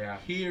 Yeah.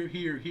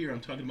 Here. I'm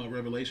talking about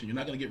revelation. You're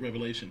not going to get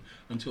revelation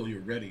until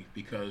you're ready,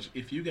 because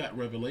if you got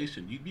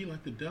revelation, you'd be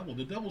like the devil.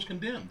 The devil's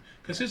condemned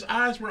because his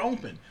eyes were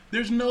open.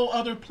 There's no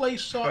other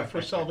place sought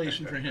for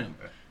salvation for him.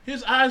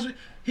 His eyes,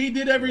 he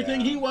did everything.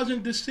 Yeah. He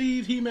wasn't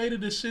deceived. He made a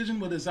decision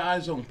with his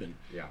eyes open.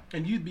 Yeah.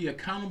 And you'd be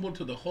accountable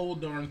to the whole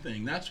darn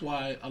thing. That's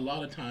why a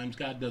lot of times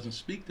God doesn't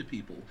speak to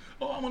people.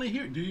 Oh, I want to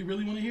hear. Do you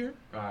really want to hear?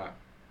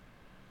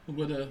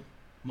 With a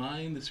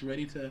mind that's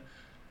ready to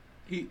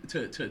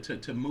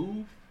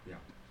move,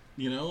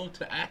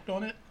 to act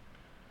on it,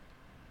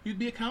 you'd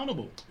be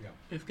accountable. Yeah.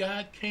 If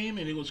God came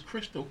and it was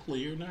crystal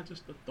clear, not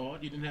just a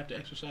thought, you didn't have to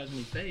exercise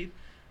any faith,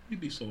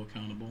 you'd be so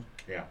accountable.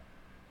 Yeah.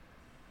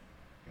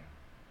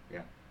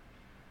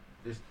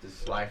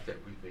 This life that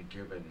we've been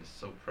given is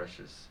so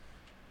precious.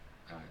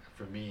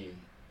 For me,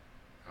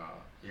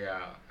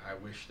 I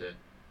wish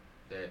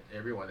that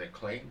everyone that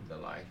claimed the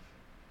life,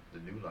 the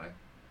new life,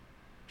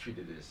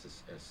 treated it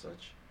as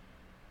such.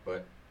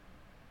 But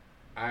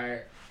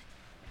the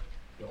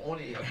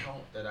only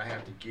account that I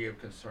have to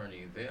give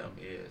concerning them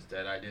is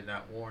that I did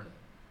not warn them.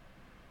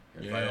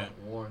 If I don't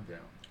warn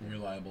them, we're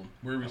liable.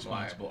 We're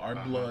responsible. liable.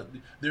 Our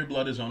blood, their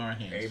blood is on our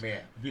hands.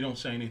 Amen. If we don't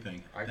say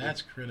anything,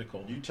 that's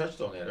critical. You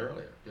touched on that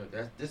earlier.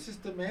 This is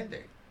the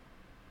mandate.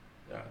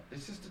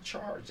 This is the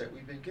charge that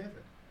we've been given.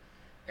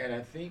 And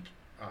I think,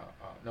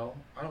 no,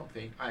 I don't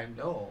think, I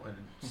know and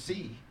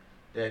see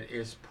that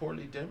it's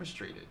poorly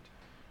demonstrated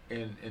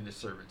in the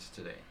servants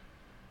today.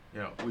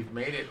 We've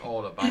made it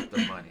all about the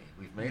money.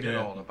 We've made it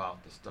all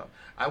about the stuff.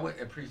 I went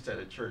and preached at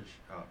a church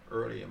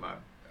early in my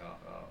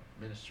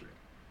ministry,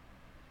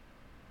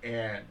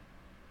 and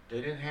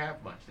they didn't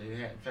have much.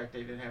 In fact,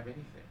 they didn't have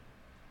anything.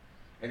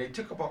 And they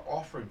took up an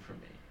offering from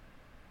me,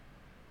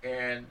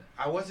 and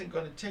I wasn't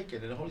going to take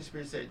it. And the Holy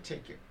Spirit said,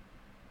 "Take it."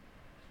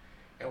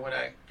 And when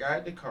I got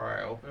in the car,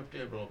 I opened up the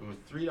envelope. It was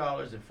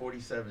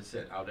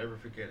 $3.47. I'll never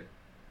forget it.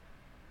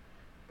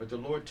 But the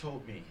Lord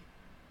told me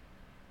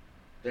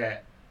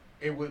that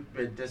it would have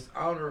been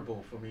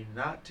dishonorable for me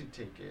not to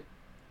take it.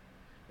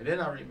 And then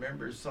I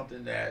remembered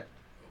something that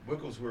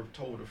Wigglesworth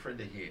told a friend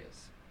of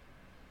his.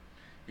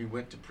 He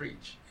went to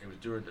preach. It was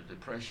during the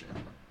Depression.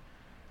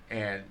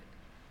 And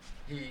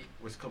he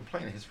was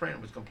complaining. His friend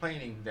was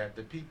complaining that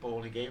the people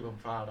only gave him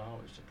 $5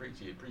 to preach.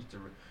 He had preached a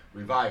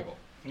revival.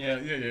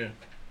 Yeah.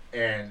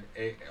 And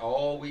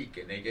all week,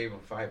 and they gave him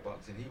 $5,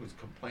 and he was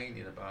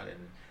complaining about it.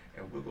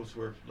 And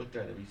Wigglesworth looked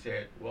at him. He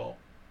said, "Well,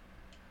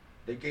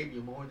 they gave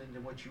you more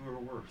than what you were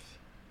worth."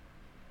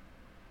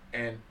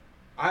 And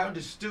I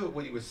understood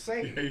what he was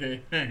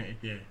saying.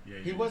 Yeah.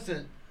 He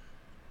wasn't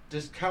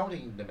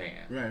discounting the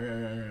man,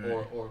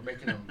 right. or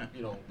making him,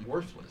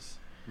 worthless.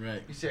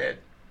 Right. He said,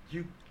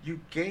 "You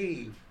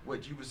gave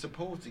what you were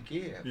supposed to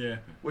give. Yeah.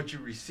 What you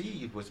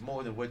received was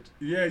more than what."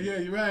 Yeah.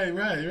 Right.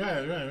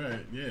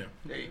 Yeah.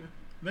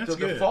 That's so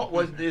good. the fault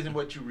isn't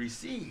what you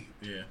received.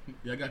 Yeah,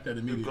 I got that The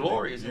immediately.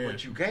 glory is in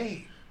what you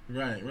gave.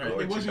 Right. Glory It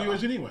to wasn't God.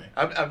 yours anyway.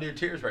 I'm near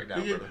tears right now,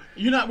 brother.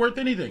 You're not worth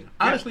anything.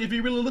 Honestly, if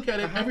you really look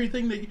at it, Uh-huh.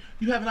 everything that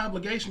you have an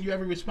obligation, you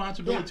have a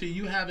responsibility,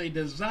 you have a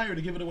desire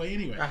to give it away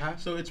anyway. Uh-huh.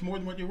 So it's more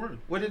than what you're worth.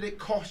 What did it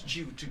cost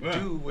you to Right.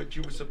 do what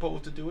you were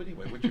supposed to do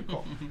anyway? What you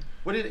call?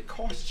 What did it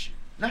cost you?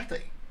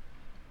 Nothing.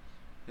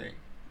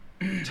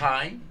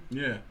 Time.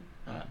 Yeah.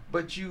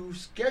 But you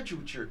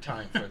scheduled your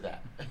time for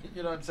that.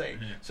 You know what I'm saying?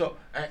 Yeah. So,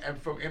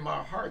 and from in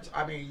my hearts,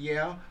 I mean,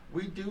 yeah,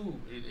 we do.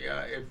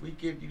 If we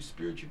give you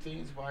spiritual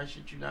things, why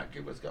should you not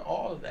give us God?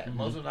 All of that. Mhm.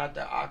 Muzzle not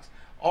the ox.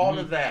 All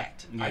of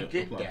that. I Yeah,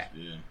 get applause. that.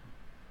 Yeah.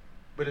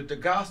 But if the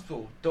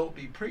gospel don't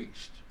be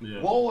preached,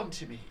 Yeah. woe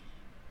unto me,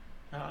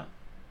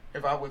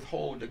 if I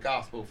withhold the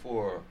gospel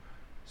for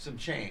some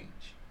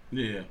change.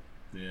 Yeah.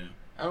 Yeah.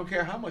 I don't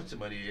care how much the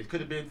money is. It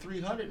could have been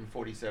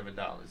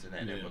 $347 in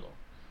that Yeah. envelope.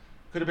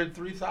 Could have been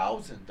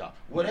 $3,000.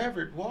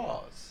 Whatever it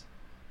was,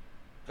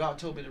 God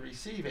told me to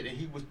receive it, and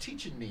He was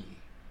teaching me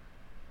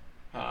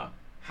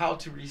how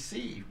to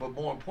receive, but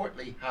more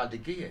importantly, how to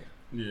give.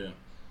 Yeah.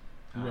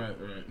 Right.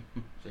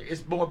 See,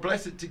 it's more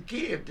blessed to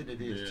give than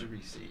it is Yeah. to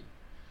receive.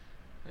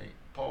 Hey,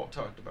 Paul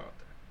talked about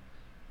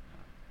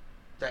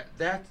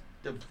that.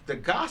 The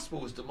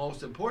gospel is the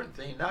most important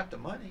thing, not the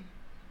money.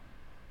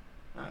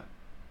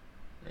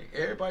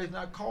 Everybody's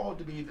not called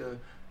to be the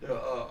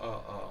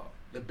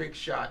big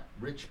shot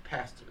rich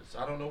pastors.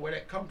 I don't know where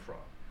that come from.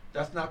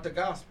 That's not the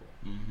gospel.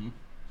 Mm-hmm.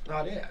 It's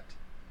not it.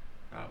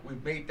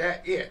 We've made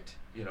that it.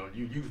 You know,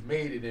 you've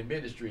made it in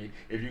ministry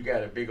if you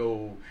got a big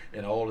old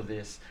and all of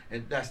this,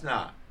 and that's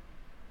not.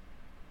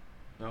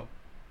 No,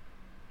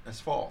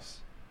 that's false.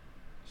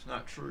 It's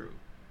not true.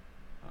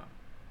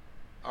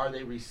 Are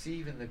they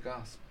receiving the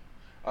gospel?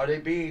 Are they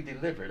being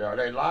delivered? Are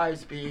their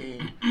lives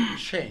being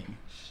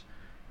changed?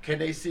 Can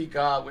they see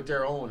God with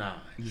their own eyes?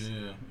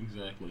 Yeah.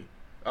 Exactly.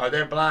 Are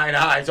their blind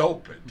eyes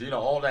opened? You know,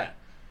 all that.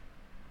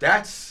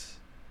 That's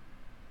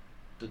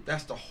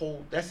the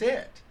whole. That's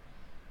it.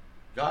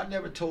 God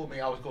never told me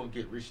I was going to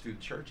get rich through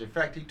the church. In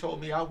fact, He told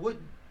me I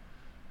wouldn't.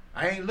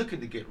 I ain't looking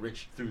to get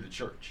rich through the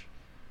church,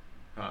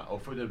 or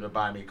for them to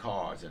buy me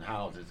cars and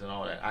houses and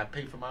all that. I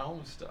pay for my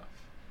own stuff.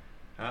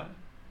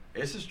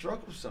 It's a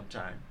struggle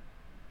sometimes,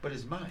 but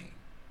it's mine.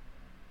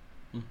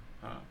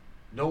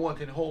 No one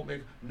can hold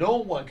me. No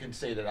one can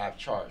say that I've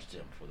charged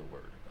him for the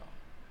word of God.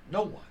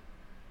 No one,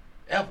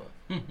 ever.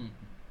 And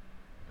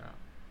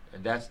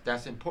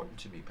that's important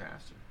to me,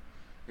 Pastor.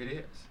 It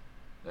is.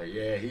 Like,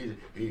 yeah,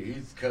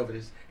 he's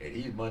covetous and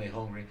he's money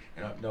hungry.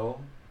 And no,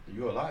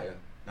 you're a liar.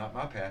 Not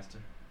my pastor.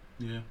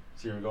 Yeah.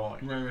 See where we're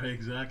going? Right.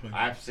 Exactly.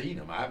 I've seen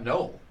him. I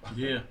know.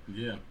 Yeah.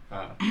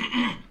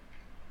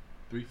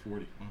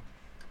 340. Huh.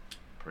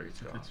 Praise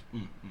God.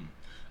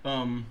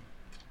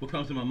 What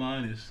comes to my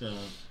mind is,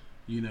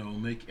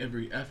 make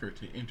every effort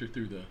to enter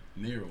through the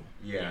narrow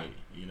Yeah.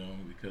 gate,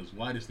 because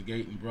wide is the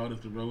gate and broad is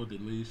the road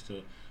that leads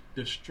to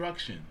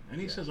destruction.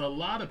 And he says a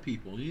lot of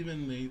people,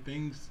 even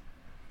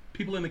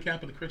people in the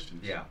camp of the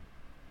Christians, Yeah.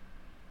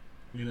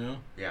 Yeah.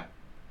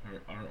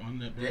 are on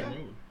that broad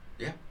road.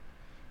 Yeah.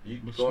 You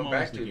But going small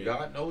back is the to gate.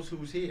 God knows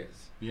who's His.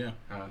 Yeah.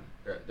 I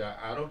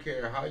don't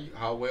care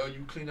how well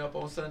you clean up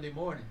on Sunday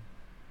morning.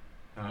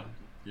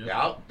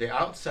 Yeah. The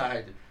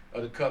outside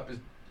of the cup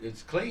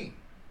is clean,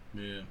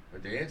 Yeah.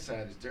 but the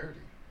inside is dirty.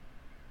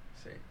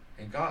 See,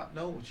 and God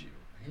knows you.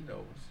 He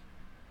knows.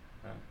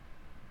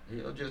 He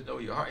don't just know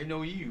your heart. He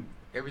knows you,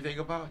 everything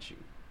about you.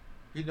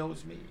 He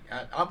knows me.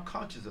 I'm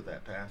conscious of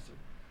that, Pastor.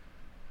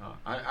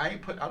 I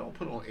don't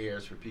put on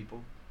airs for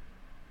people.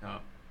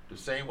 The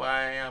same way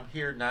I am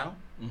here now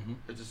Mm-hmm.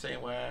 is the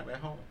same way I am at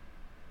home,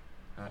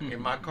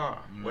 in my car,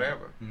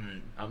 wherever.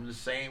 Right. I'm the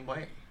same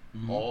way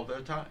Mhm. all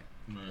the time.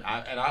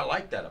 Right. And I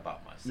like that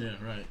about myself.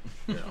 Yeah. Right.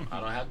 I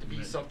don't have to be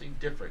Right. something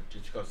different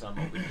just because I'm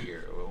over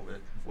here or over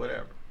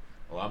whatever.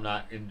 Or I'm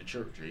not in the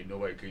church. Ain't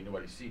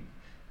nobody see me.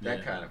 That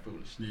Yeah. kind of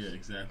foolishness. Yeah.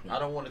 Exactly. I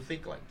don't want to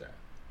think like that.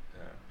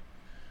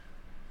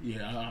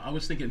 Yeah, I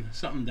was thinking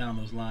something down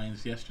those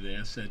lines yesterday.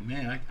 I said,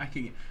 man, I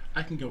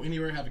can go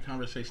anywhere, have a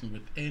conversation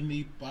with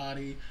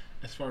anybody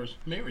as far as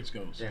marriage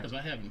goes, Yeah. because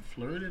I haven't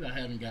flirted, I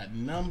haven't got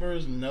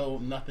numbers,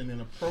 nothing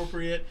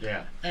inappropriate.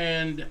 Yeah.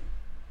 And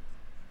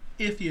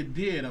if you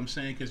did, I'm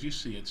saying, because you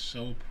see it's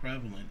so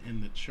prevalent in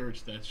the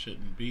church, that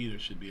shouldn't be. There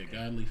should be a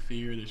godly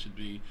fear. There should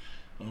be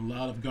a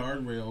lot of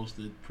guardrails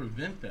that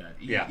prevent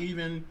that. Yeah.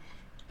 Even,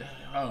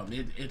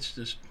 it's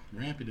just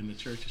rampant in the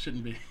church. It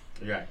shouldn't be.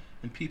 Right.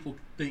 And people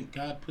think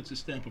God puts a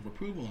stamp of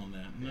approval on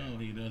that. No,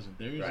 He doesn't.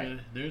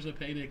 There's a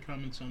payday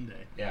coming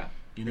someday. Yeah.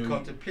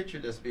 Because the picture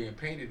that's being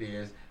painted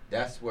is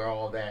that's where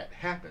all that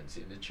happens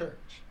in the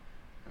church.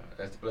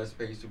 That's the blessed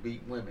place to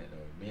meet women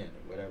or men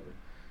or whatever,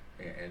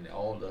 and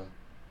all the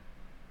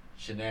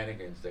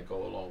shenanigans that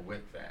go along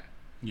with that.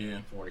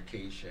 Yeah.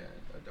 Fornication,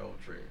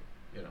 adultery,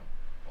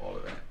 all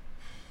of that.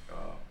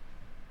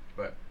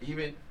 But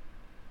even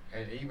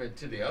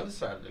to the other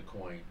side of the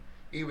coin,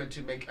 even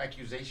to make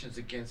accusations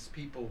against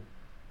people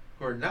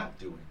who are not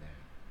doing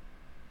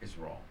that is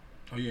wrong.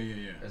 Oh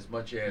yeah. As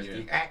much as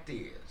the act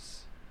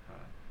is.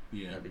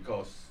 Yeah.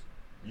 Because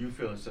you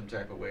feel in some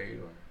type of way,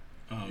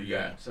 or Oh, you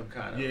yeah. got some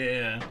kind of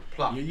Yeah,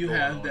 plot you going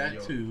have on that in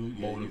your too.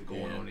 motive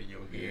going on in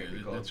your head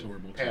because that's the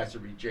horrible pastor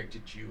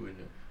rejected you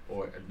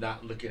or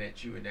not looking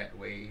at you in that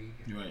way.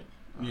 Right.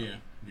 Uh, Yeah.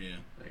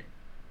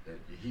 that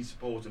he's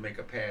supposed to make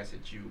a pass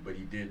at you, but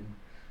he didn't.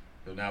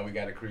 So now we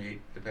got to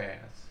create the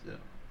pass. You know.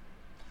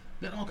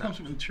 That all comes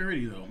from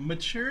maturity, though.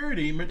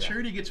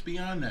 Maturity gets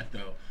beyond that,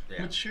 though.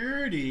 Yeah.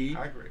 Maturity.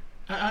 I agree.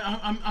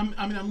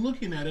 I'm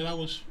looking at it. I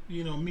was,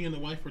 me and the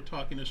wife were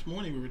talking this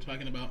morning. We were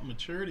talking about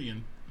maturity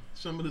and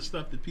some of the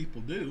stuff that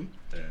people do.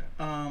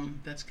 Yeah.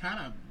 That's kind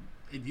of.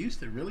 It used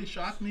to really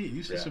shock me. It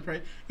used to Yeah.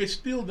 surprise. It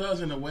still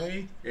does in a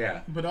way.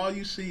 Yeah. But all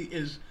you see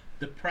is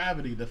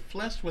depravity, the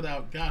flesh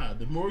without God.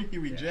 The more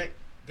you reject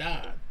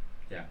God,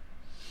 Yeah.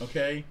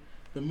 okay,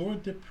 the more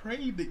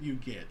depraved that you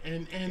get.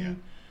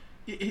 And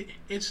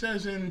it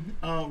says in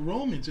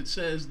Romans, it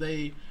says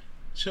they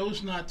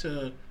chose not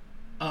to.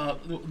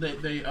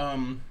 They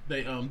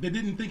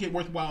didn't think it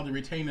worthwhile to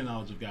retain the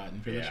knowledge of God,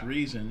 and for this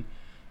reason,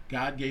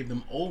 God gave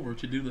them over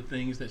to do the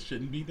things that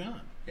shouldn't be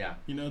done. Yeah.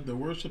 The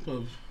worship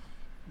of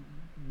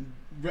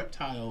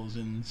reptiles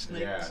and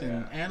snakes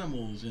and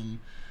animals and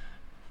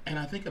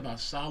I think about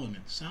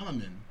Solomon.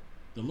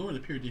 The Lord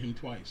appeared to him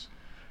twice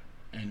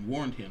and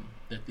warned him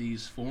that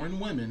these foreign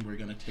women were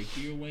going to take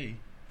you away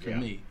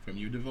from me, from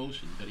your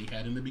devotion that he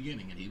had in the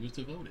beginning, and he was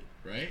devoted,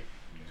 right?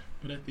 Yeah.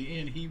 But at the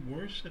end, he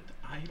worshipped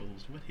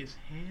idols, what his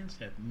hands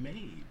have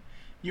made.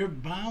 You're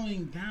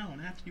bowing down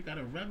after you got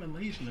a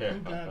revelation of who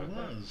God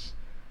was.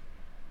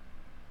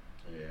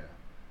 Yeah.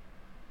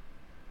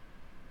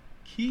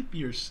 Keep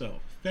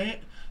yourself. Fan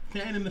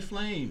in the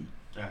flame.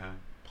 Uh-huh.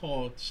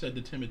 Paul said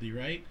to Timothy,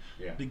 right?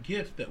 Yeah. The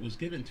gift that was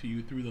given to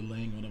you through the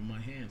laying on of my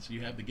hands. So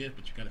you have the gift,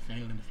 but you got to fan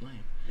it in the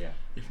flame. Yeah.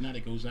 If not,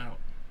 it goes out.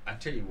 I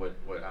tell you what's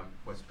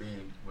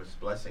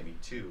blessing me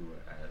too.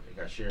 I think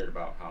I shared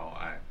about how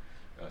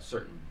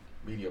certain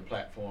media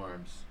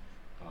platforms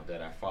that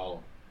I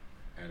follow,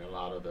 and a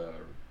lot of the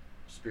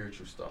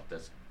spiritual stuff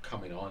that's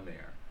coming on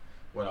there.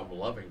 What I'm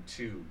loving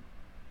too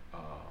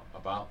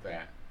about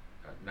that,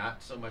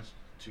 not so much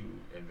to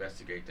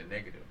investigate the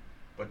negative,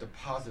 but the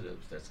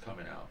positives that's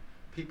coming out.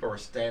 People are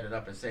standing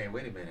up and saying,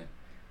 "Wait a minute,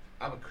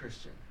 I'm a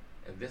Christian,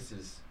 and this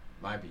is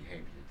my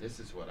behavior. This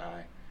is what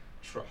I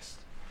trust."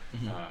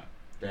 Mm-hmm.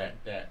 That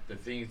the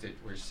things that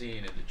we're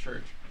seeing in the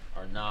church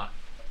are not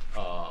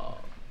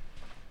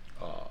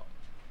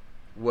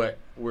what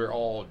we're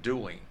all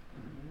doing.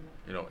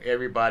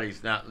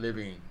 Everybody's not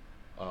living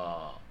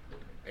a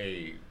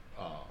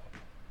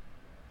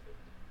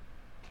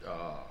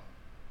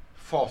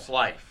false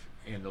life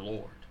in the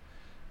Lord.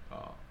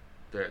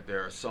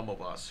 There are some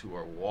of us who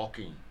are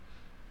walking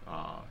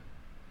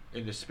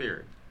in the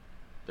Spirit,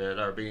 that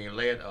are being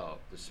led of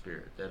the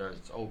Spirit, that are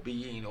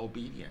being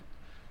obedient.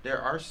 There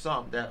are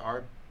some that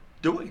are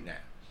doing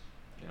that.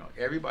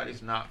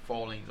 Everybody's not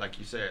falling, like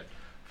you said,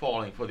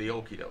 falling for the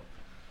okie doke,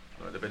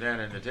 the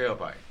banana in the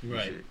tailpipe.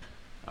 Right.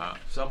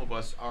 Some of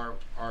us are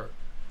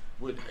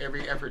with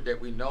every effort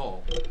that we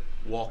know,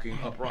 walking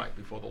upright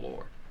before the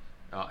Lord,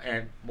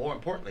 and more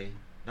importantly,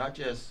 not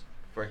just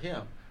for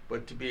Him,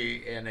 but to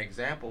be an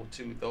example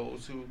to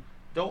those who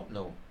don't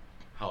know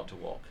how to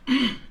walk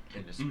in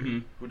the Spirit,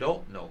 mm-hmm. who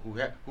don't know,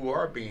 who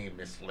are being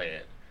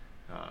misled,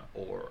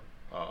 or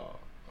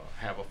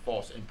have a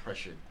false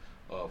impression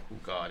of who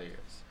God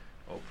is.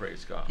 Oh,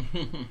 praise God.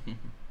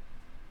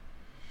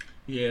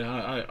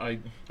 Yeah, I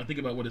think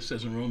about what it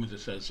says in Romans. It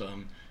says,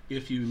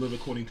 if you live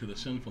according to the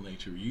sinful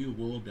nature, you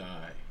will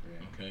die.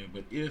 Yeah. Okay,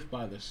 but if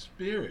by the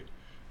Spirit,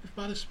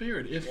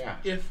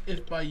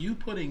 if by you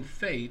putting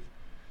faith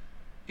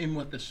in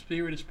what the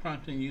Spirit is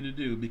prompting you to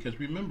do, because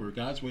remember,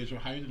 God's ways are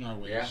higher than our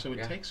ways, so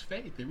it takes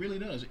faith. It really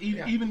does.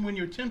 Even when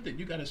you're tempted,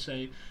 you got to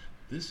say,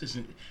 this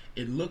isn't.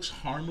 It looks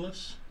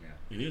harmless.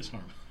 Yeah. It is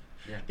harmless.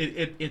 Yeah.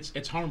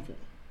 It's harmful.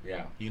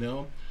 Yeah.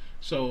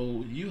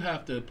 So you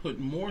have to put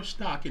more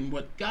stock in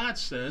what God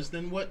says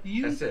than what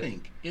you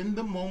think in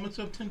the moments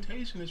of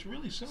temptation. It's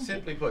really simple.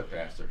 Simply put,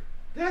 Pastor,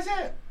 that's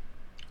it.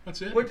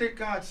 That's it. What did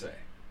God say?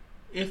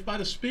 If by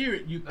the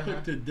Spirit you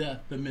put to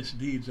death the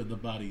misdeeds of the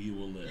body, you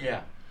will live.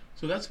 Yeah.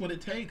 So that's what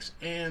it takes,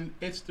 and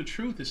it's the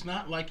truth. It's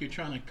not like you're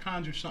trying to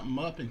conjure something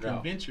up and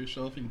convince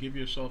yourself and give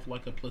yourself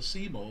like a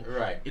placebo.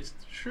 Right. It's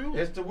the truth.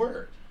 It's the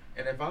Word.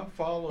 And if I'm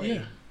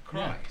following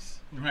Christ,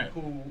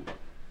 who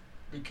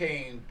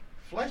became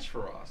flesh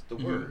for us, the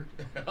Word,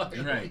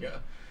 right.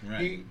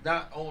 He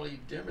not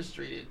only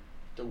demonstrated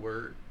the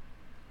Word,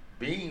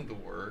 being the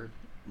Word,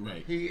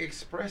 he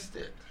expressed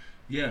it.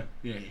 Yeah,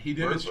 he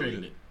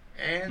demonstrated it.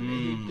 And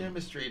he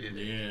demonstrated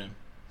it. Yeah.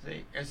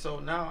 See, and so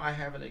now I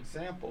have an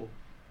example.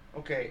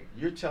 Okay,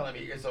 you're telling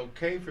me it's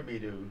okay for me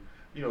to,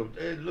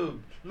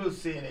 little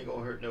sin ain't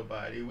gonna hurt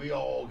nobody. We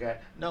all got.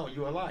 No,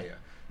 you're a liar.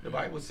 The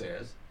Bible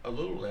says a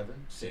little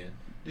leaven, sin,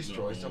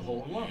 destroys the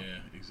whole lump. Yeah,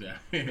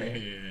 exactly.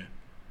 Yeah.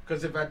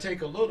 Because if I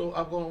take a little,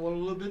 I'm gonna want a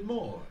little bit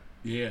more.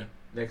 Yeah.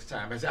 Next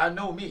time, I say, I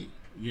know me.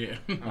 Yeah.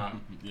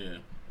 Yeah.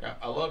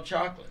 I love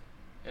chocolate,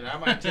 and I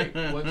might take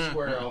one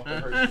square off the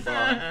Hershey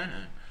bar,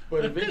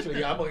 but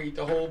eventually I'm gonna eat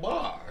the whole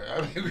bar. I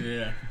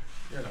mean,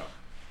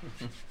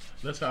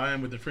 That's how I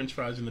am with the French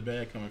fries in the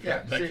bag coming Yeah,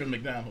 back see, from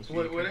McDonald's.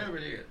 Whatever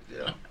it is, you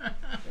know.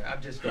 Yeah,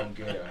 I'm just gonna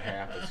get a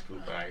half a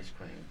scoop of ice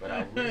cream, but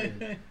I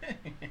really,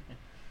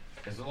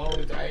 as long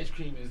as the ice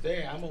cream is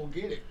there, I'm gonna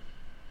get it.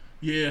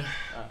 Yeah.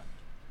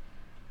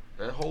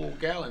 That whole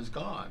gallon's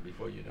gone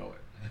before you know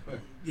it.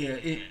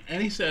 Yeah,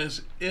 and he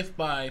says, if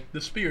by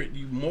the Spirit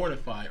you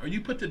mortify or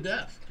you put to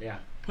death, Yeah.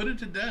 put it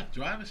to death.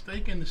 Drive a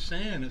stake in the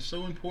sand. It's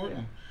so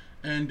important.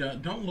 And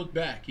don't look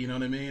back. You know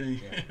what I mean? And,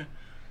 Yeah.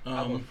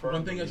 I'm a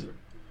firm believer.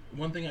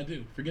 one thing I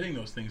do, forgetting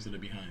those things that are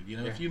behind. You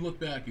know, if you look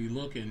back, you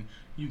look and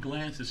you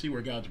glance to see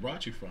where God's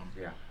brought you from.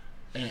 Yeah.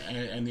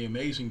 And the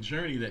amazing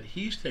journey that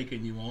He's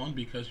taken you on,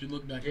 because you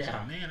look back and say,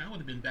 man, I would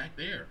have been back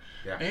there.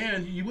 Yeah.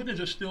 And you wouldn't have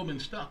just still been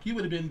stuck. You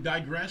would have been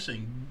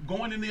digressing,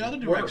 going in the other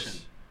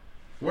direction.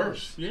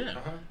 Worse. Yeah.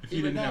 If you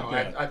Even didn't now,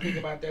 have that. I think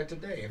about that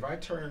today. If I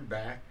turn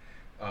back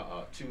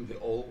to the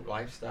old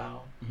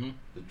lifestyle,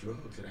 the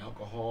drugs and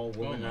alcohol,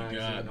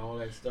 womanizing, and all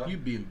that stuff,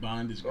 you'd be in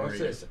bondage.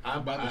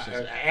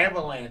 An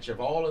avalanche of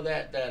all of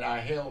that I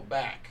held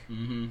back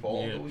for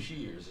all those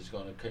years is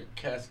going to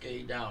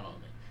cascade down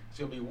on me. It's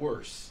going to be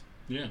worse.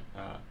 Yeah.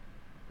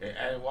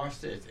 And watch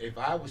this. If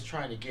I was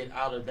trying to get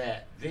out of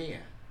that then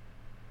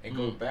and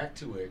go back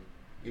to it,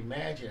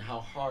 imagine how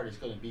hard it's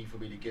going to be for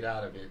me to get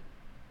out of it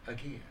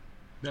again.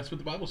 That's what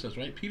the Bible says,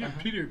 right?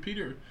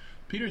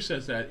 Peter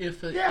says that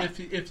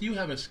if you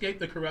have escaped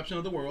the corruption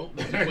of the world,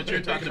 which is what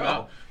you're talking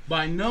about,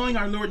 by knowing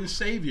our Lord and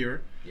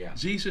Savior,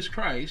 Jesus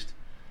Christ,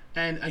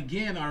 and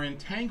again are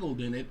entangled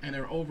in it and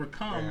are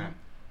overcome,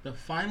 the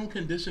final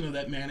condition of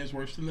that man is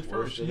worse than the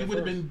first. You would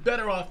have been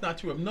better off not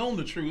to have known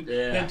the truth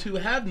than to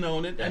have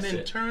known it and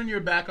then turn your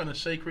back on a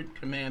sacred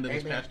command that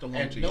was passed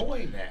along to you. And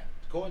knowing that,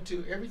 going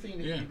to everything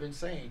that you've been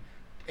saying,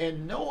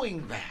 and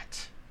knowing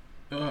that,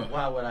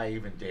 why would I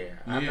even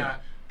dare? I'm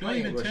not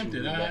playing Russian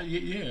roulette.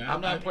 I'm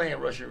not playing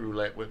Russian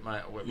roulette with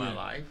my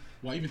life.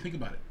 Why even think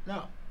about it?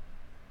 No.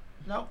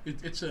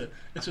 It's a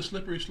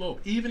slippery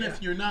slope. Even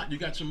if you're not, you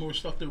got some more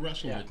stuff to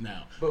wrestle with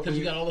now, because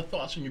you got all the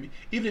thoughts in your.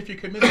 Even if you're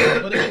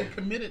committed, but if you're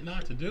committed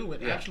not to do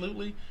it,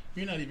 absolutely,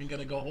 you're not even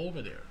going to go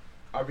over there.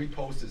 I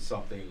reposted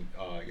something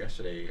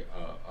yesterday.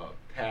 A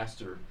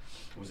pastor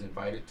was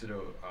invited to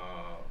the,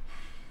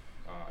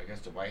 I guess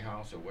the White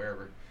House or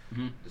wherever,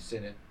 the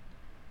Senate,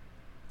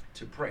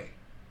 to pray.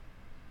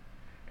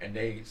 And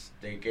they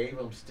gave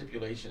him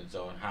stipulations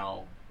on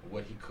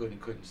what he could and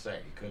couldn't say.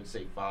 He couldn't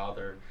say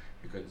Father.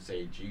 He couldn't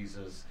say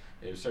Jesus.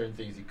 There were certain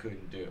things he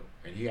couldn't do,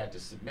 and he had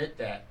to submit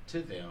that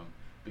to them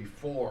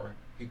before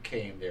he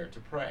came there to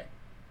pray.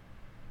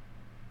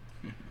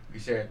 He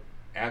said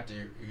after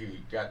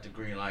he got the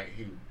green light,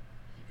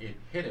 it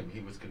hit him.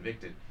 He was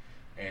convicted,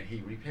 and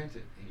he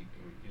repented. He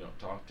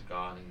talked to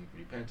God and he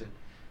repented.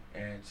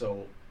 And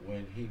so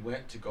when he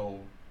went to go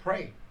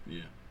pray,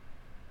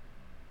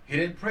 he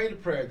didn't pray the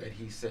prayer that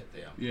he sent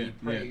them. He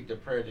prayed the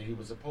prayer that he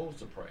was supposed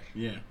to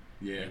pray.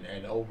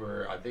 And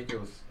over, I think it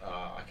was,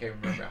 I can't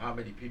remember how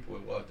many people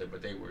it was,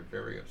 but they were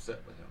very upset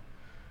with him.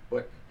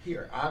 But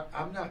here,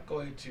 I'm not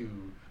going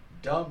to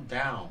dumb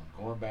down,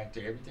 going back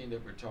to everything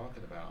that we're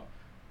talking about,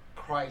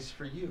 Christ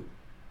for you.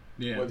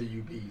 Whether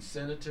you be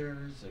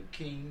senators or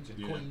kings or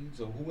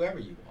queens or whoever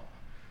you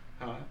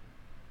are.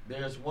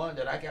 There's one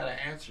that I got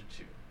to answer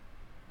to.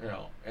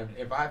 And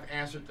if I've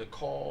answered the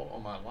call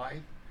on my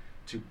life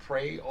to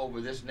pray over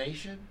this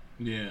nation,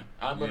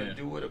 I'm going to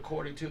do it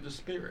according to the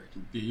Spirit.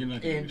 You're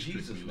not going in to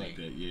Jesus' name. Like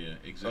that.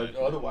 Exactly.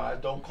 Otherwise,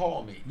 don't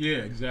call me.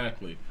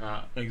 Exactly.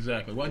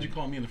 Exactly. Why'd you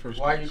call me in the first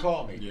place? Why'd you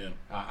call me?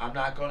 I'm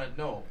not going to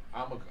know.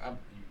 At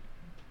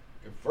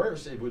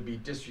first, it would be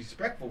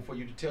disrespectful for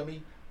you to tell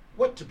me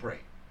what to pray,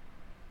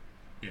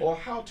 or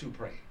how to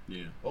pray,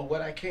 or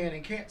what I can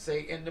and can't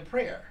say in the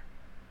prayer.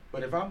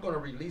 But if I'm going to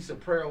release a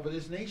prayer over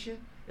this nation,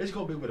 it's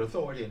going to be with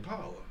authority and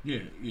power.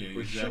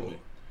 Exactly. Sure.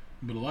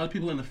 But a lot of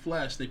people in the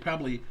flesh, they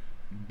probably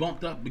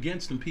bumped up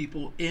against some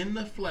people in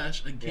the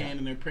flesh again,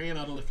 and they're praying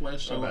out of the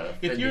flesh. So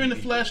if you're in the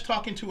flesh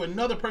talking to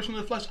another person in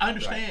the flesh, I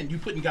understand you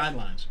putting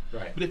guidelines.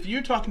 But if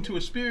you're talking to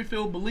a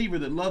Spirit-filled believer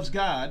that loves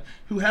God,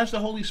 who has the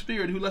Holy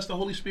Spirit, who lets the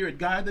Holy Spirit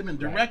guide them and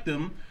direct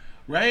them,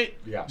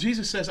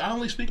 Jesus says, I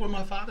only speak what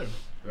my Father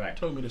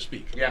told me to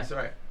speak. Yes,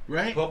 right.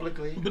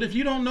 Publicly. But if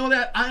you don't know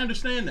that, I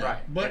understand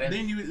that. But and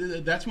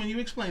then that's when you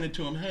explain it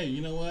to them. Hey,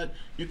 you know what?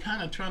 You're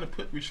kind of trying to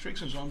put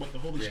restrictions on what the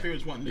Holy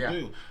Spirit's wanting to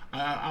do.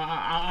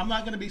 I'm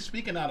not going to be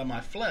speaking out of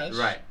my flesh.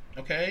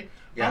 Okay?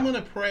 I'm going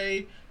to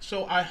pray.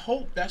 So I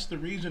hope that's the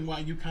reason why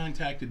you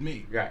contacted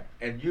me.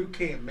 And you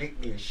can't make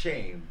me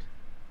ashamed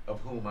of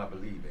whom I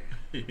believe in.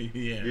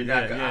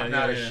 I'm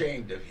not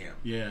ashamed of him.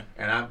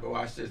 And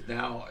watch this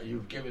now.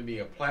 You've given me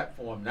a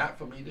platform not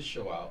for me to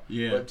show out,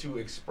 but to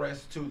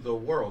express to the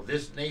world,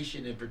 this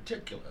nation in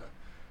particular.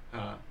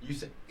 You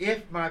said,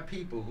 if my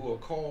people who are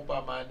called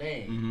by my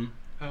name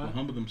would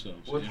humble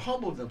themselves,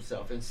 humble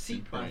themselves and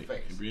seek my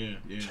face,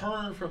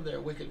 turn from their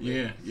wicked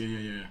ways.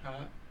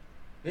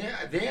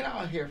 Then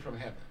I'll hear from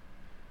heaven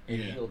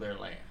and heal their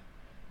land.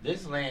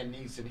 This land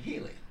needs some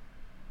healing.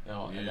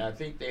 And I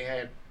think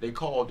they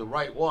called the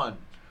right one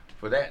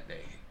for that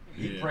day.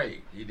 He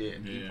prayed. He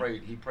did. Yeah. He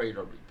prayed. He prayed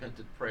a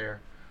repentant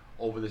prayer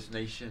over this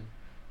nation.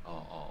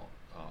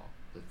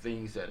 The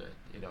things that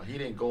he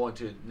didn't go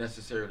into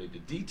necessarily the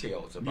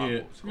details about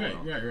what was going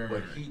on. Right.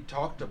 But he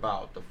talked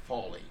about the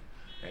folly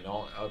and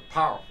all a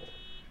powerful,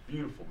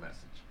 beautiful message.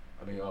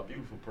 I mean, a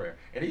beautiful prayer.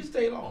 And he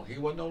stayed long. He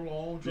wasn't no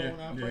long drawn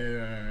out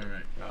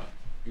prayer. Right.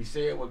 He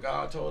said what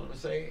God told him to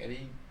say, and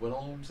he went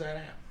on and sat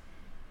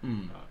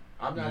down.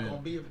 I'm not going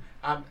to be.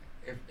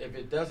 If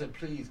it doesn't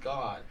please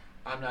God,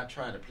 I'm not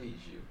trying to please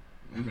you.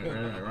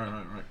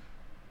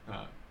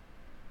 Right.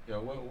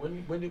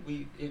 When did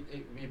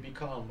it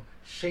become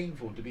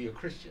shameful to be a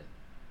Christian?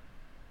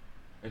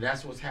 And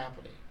that's what's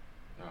happening.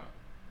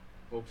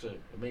 Folks are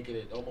making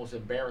it almost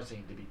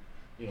embarrassing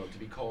to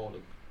be called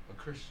a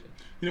Christian.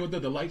 You know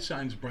what? The light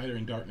shines brighter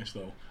in darkness,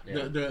 though.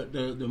 Yeah.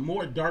 The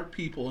more dark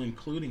people,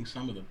 including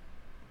some of the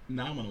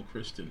nominal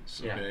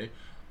Christians,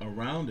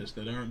 around us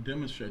that aren't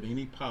demonstrating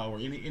any power,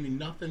 any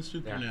nothing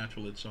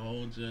supernatural. It's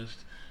all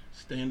just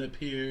stand up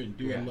here and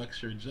do a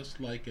lecture just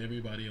like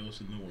everybody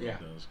else in the world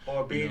does.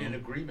 Or being in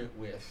agreement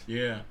with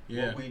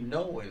what we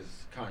know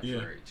is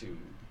contrary to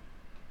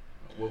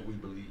what we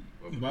believe.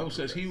 The Bible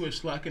says he was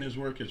slacking his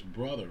work as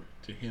brother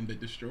to him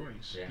that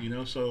destroys.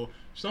 So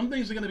some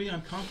things are going to be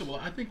uncomfortable.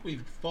 I think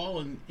we've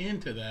fallen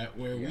into that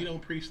where we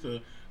don't preach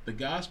the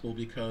gospel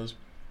because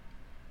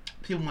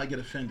people might get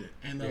offended.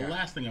 And the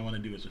last thing I want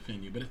to do is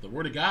offend you. But if the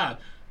word of God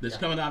that's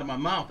coming out of my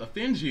mouth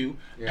offends you,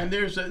 and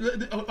there's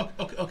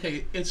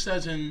it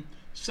says in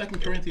 2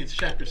 Corinthians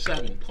chapter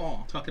 7,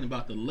 Paul talking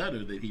about the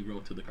letter that he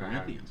wrote to the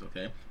Corinthians,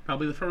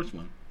 probably the first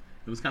one.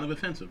 It was kind of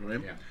offensive, right?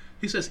 Yeah.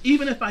 He says,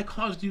 even if I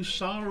caused you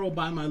sorrow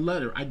by my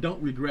letter, I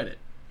don't regret it.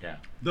 Yeah.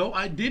 Though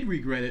I did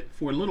regret it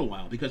for a little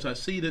while, because I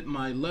see that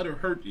my letter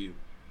hurt you,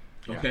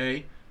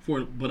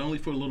 but only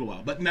for a little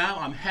while. But now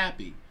I'm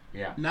happy.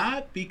 Yeah.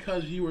 Not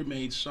because you were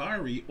made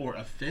sorry or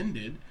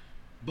offended,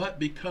 but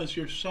because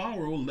your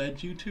sorrow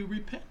led you to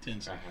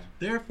repentance.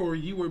 Therefore,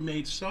 you were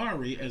made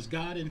sorry as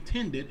God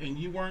intended, and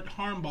you weren't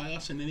harmed by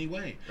us in any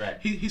way. Right.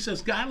 He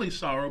says godly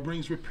sorrow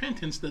brings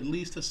repentance that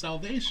leads to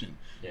salvation,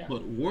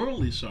 but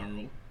worldly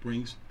sorrow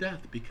brings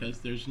death because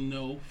there's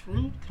no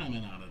fruit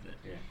coming out of it.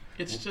 Yeah.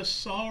 It's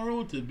just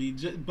sorrow to be,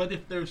 but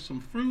if there's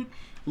some fruit,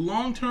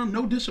 long term,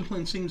 no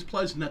discipline seems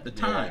pleasant at the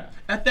time.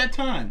 At that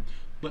time.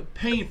 But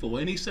painful.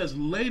 And he says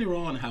later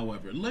on,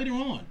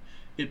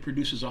 it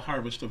produces a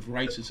harvest of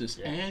righteousness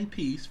and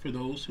peace for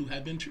those who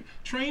have been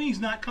training's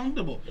not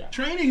comfortable.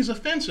 Training is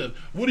offensive.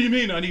 What do you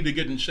mean I need to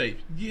get in shape?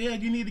 Yeah,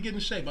 you need to get in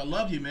shape. I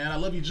love you, man. I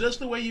love you just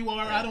the way you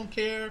are. I don't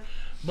care.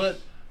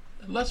 But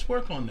let's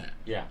work on that.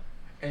 Yeah.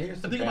 And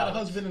here's the think about a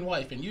husband and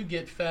wife, and you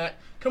get fat.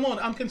 Come on,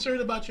 I'm concerned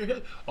about your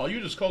health. Oh,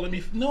 you're just calling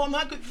me. No, I'm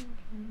not.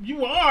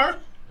 You are.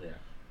 Yeah.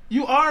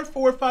 You are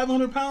 400 or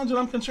 500 pounds, and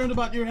I'm concerned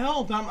about your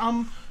health.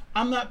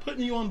 I'm not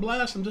putting you on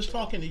blast. I'm just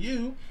talking to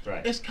you.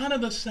 Right. It's kind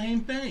of the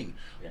same thing.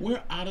 Yeah.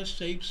 We're out of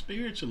shape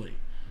spiritually.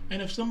 And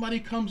if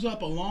somebody comes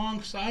up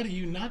alongside of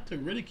you, not to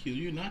ridicule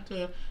you, not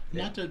to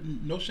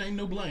no shame,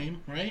 no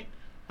blame, right?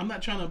 I'm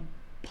not trying to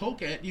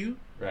poke at you.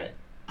 Right.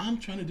 I'm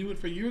trying to do it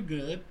for your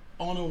good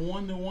on a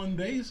one-to-one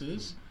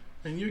basis,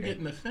 and you're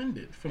getting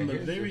offended from the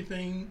very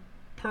thing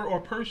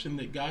person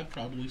that God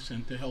probably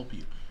sent to help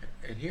you.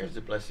 And here's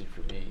the blessing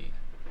for me.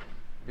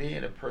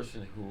 Being a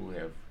person who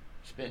have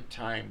spent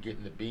time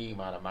getting the beam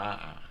out of my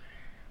eye.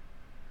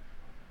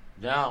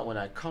 Now, when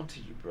I come to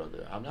you,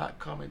 brother, I'm not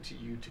coming to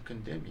you to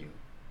condemn you.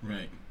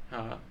 Right.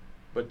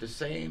 But the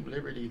same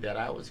liberty that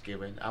I was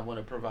given, I want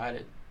to provide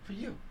it for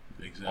you.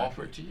 Exactly.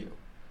 Offer it to you.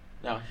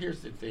 Now, here's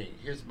the thing.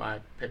 Here's my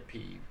pet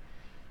peeve.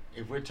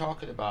 If we're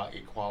talking about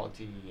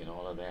equality and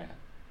all of that,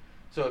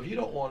 so if you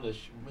don't want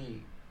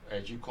me,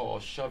 as you call,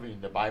 shoving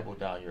the Bible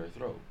down your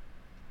throat,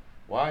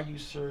 why are you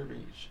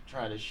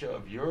trying to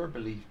shove your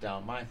belief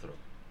down my throat?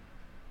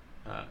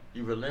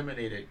 You've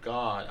eliminated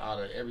God out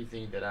of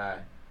everything that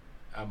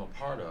I'm a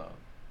part of,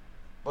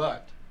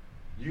 but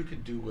you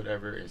can do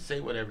whatever and say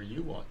whatever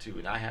you want to,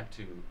 and I have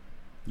to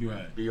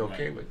be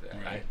okay with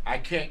that. Right. I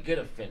can't get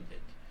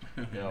offended.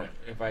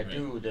 If I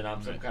do, then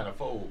I'm some kind of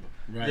phobe.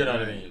 Right, you know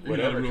what I mean?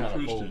 Whatever kind of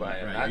phobe I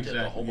am, right, not exactly. just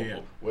a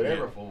homophobe.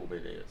 Whatever phobe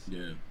it is.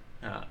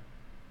 Yeah.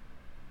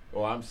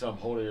 Or I'm some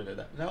holier than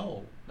that.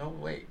 No,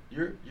 wait.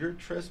 You're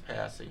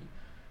trespassing,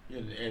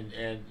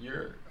 and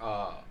you're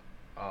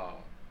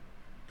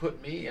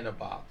put me in a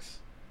box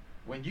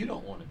when you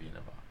don't want to be in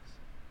a box,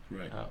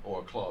 right? Or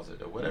a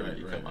closet or whatever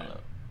you come out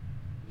of.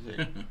 You see?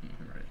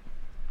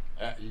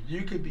 Right.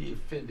 You could be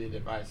offended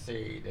if I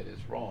say that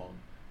it's wrong,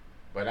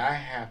 but I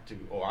have to,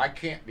 or I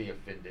can't be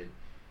offended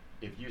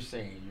if you're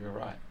saying you're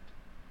right.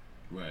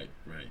 Right.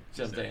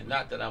 So I'm saying,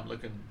 not that I'm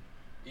looking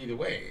either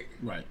way.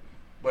 Right.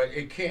 But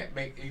it can't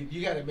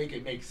you got to make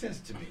it make sense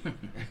to me.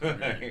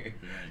 Right.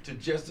 To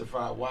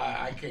justify why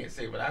I can't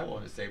say what I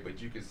want to say,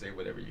 but you can say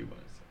whatever you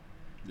want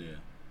to say. Yeah.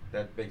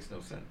 That makes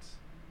no sense.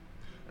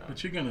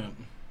 But you're gonna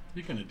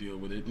deal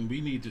with it, and we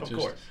need to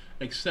just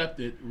accept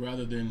it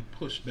rather than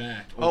push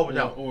back.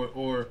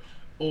 Or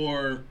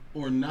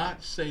or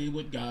not say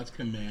what God's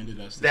commanded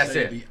us to That's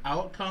say. it. The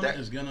outcome That-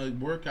 is going to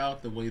work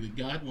out the way that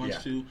God wants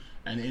Yeah. to,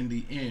 and in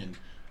the end.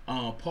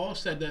 Paul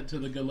said that to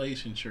the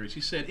Galatian church.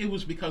 He said, it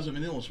was because of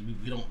an illness.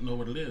 We don't know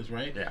what it is,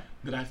 right? Yeah.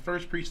 That I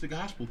first preached the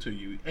gospel to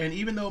you. And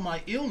even though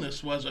my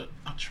illness was a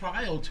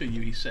trial to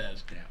you, he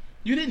says, Yeah.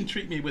 you didn't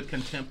treat me with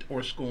contempt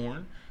or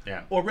scorn.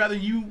 Yeah. Or rather,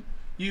 you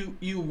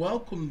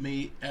welcomed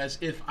me as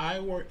if I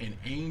were an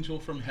angel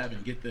from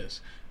heaven. Get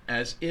this.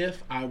 As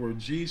if I were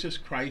Jesus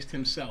Christ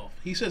himself.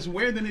 He says,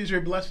 where then is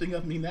your blessing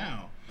of me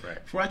now? Right.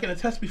 For I can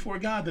attest before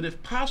God that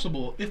if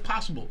possible,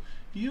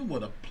 you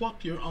would have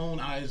plucked your own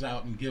eyes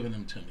out and given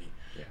them to me.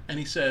 Yeah. And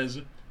he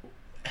says,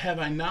 have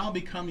I now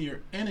become your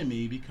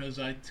enemy because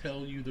I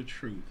tell you the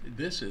truth?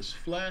 This is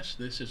flesh.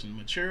 This isn't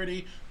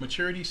maturity.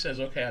 Maturity says,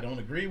 okay, I don't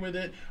agree with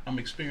it. I'm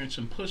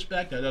experiencing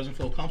pushback that doesn't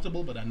feel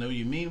comfortable, but I know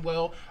you mean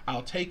well.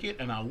 I'll take it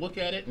and I'll look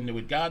at it. And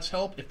with God's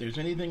help, if there's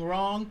anything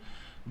wrong,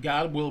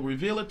 God will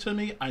reveal it to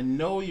me. I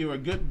know you're a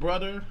good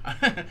brother.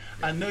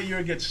 I know you're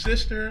a good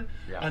sister.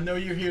 Yeah. I know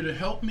you're here to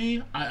help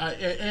me.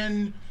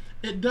 And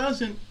it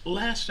doesn't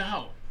last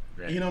out.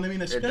 Right. You know what I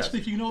mean? Especially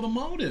if you know the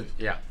motive.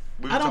 Yeah.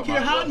 I don't care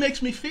how it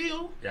makes me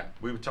feel. Yeah,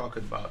 we were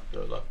talking about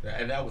the love,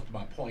 and that was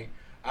my point.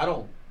 I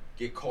don't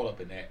get caught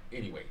up in that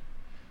anyway,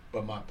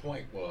 but my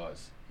point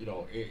was,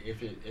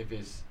 if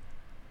it's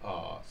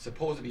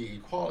supposed to be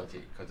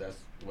equality, because that's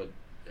what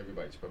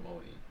everybody's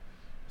promoting,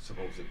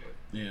 supposedly.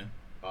 Yeah.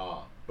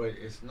 But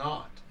it's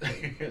not.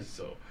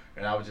 So,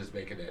 and I was just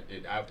making that.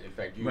 In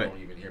fact, you Right.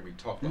 don't even hear me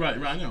talk about Right.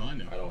 this. Right. I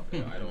know.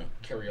 I don't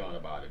carry on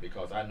about it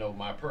because I know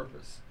my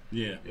purpose.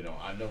 Yeah.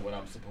 I know what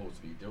I'm supposed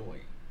to be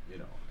doing.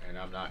 And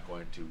I'm not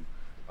going to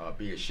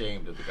be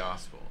ashamed of the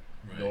gospel,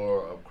 Right.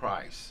 nor of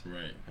Christ.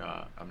 Right.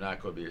 I'm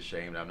not going to be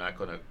ashamed. I'm not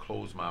going to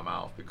close my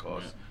mouth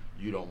because Right.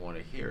 you don't want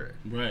to hear it.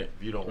 Right.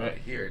 If you don't Right. want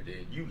to hear it,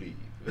 then you leave.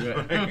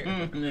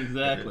 Right.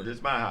 Exactly. This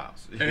is my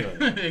house.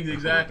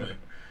 Exactly.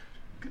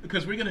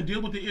 Because we're going to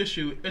deal with the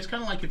issue. It's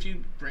kind of like if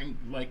you bring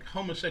like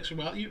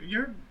homosexuality,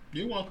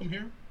 you're welcome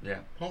here. Yeah.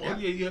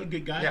 God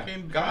Yeah.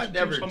 came. God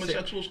never said-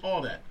 homosexuals,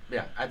 all that.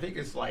 Yeah, I think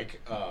it's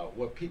like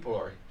what people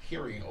are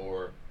hearing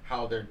or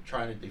how they're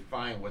trying to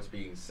define what's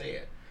being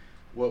said.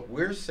 What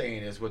we're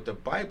saying is what the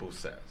Bible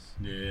says.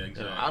 Yeah,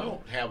 exactly.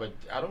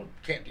 I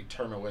can't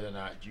determine whether or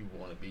not you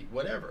want to be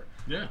whatever.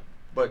 Yeah.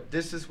 But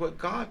this is what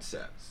God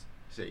says.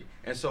 See,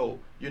 and so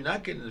you're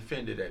not getting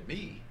offended at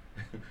me.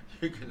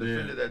 You're getting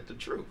offended at the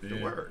truth, the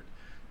word.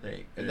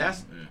 See? And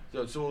that's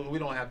so we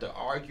don't have to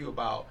argue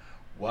about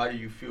why do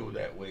you feel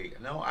that way.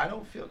 No, I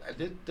don't feel.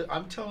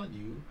 I'm telling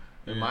you,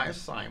 and my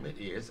assignment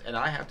is, and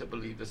I have to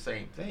believe the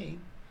same thing.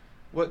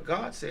 What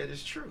God said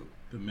is true.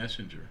 The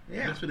messenger.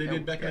 Yeah, That's what they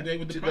did back in the day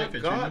with the to prophets.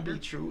 let God remember? be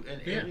true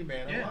and every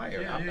man a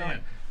liar.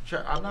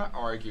 Yeah, I'm not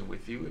arguing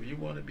with you. If you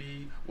want to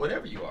be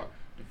whatever you are,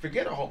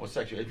 forget a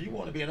homosexual. If you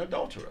want to be an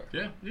adulterer,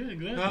 Yeah,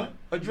 exactly.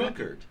 a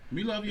drunkard,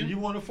 We love you. and you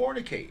want to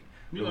fornicate,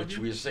 We love which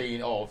you. we're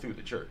saying all through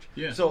the church.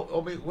 Yeah.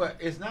 So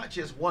it's not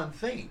just one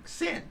thing.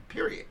 Sin.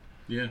 Period.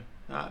 Yeah.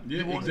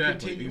 You want to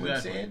continue in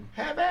sin?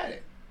 Have at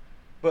it.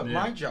 But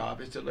my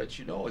job is to let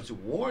you know, is to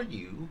warn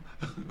you.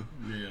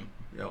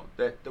 Yeah.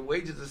 That the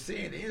wages of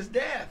sin is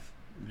death.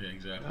 Yeah,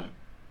 exactly.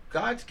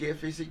 God's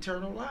gift is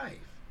eternal life.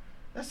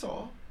 That's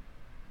all.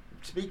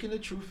 Speaking the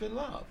truth in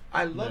love.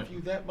 I love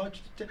you that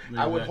much.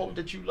 I would hope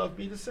that you love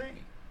me the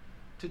same.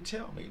 To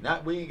tell me.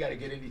 Not we ain't got to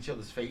get in each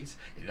other's face.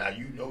 Now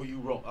you know you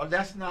wrong. Oh,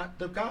 that's not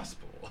the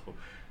gospel.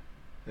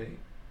 See?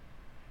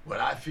 What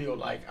I feel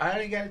like, I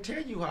ain't got to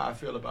tell you how I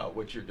feel about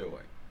what you're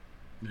doing.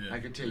 Yeah. I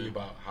can tell you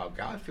about how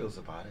God feels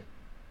about it.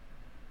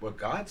 What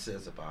God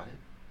says about it.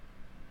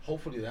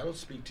 Hopefully that'll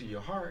speak to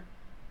your heart.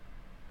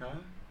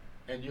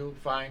 And you'll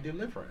find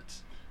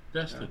deliverance.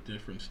 That's the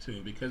difference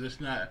too, because it's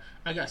not.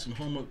 I got some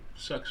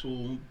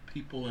homosexual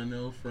people I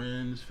know,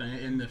 friends,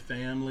 in the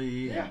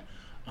family. Yeah.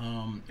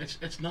 And,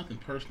 it's nothing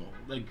personal.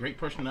 Like great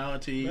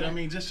personality. Right. I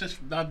mean, just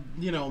known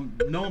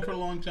him for a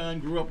long time,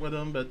 grew up with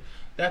him, but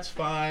that's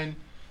fine.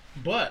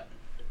 But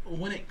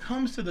when it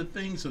comes to the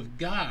things of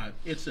God,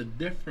 it's a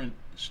different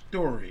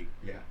story.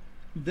 Yeah.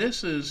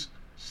 This is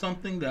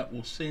something that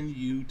will send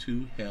you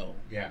to hell.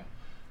 Yeah.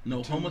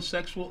 No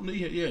homosexual.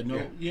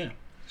 Yeah.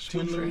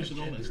 Swindlers and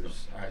all that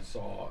stuff. I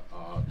saw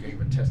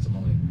gave a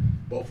testimony.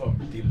 Both of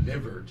them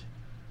delivered.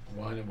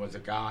 One was a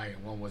guy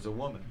and one was a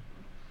woman,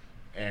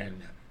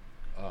 and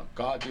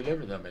God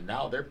delivered them. And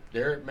now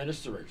they're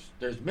ministers.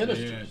 There's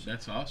ministers. Yeah,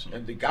 that's awesome.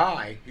 And the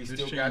guy, he's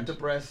This still got changed. the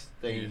breast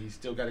thing. Yeah. He's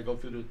still got to go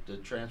through the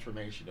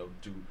transformation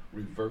to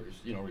reverse.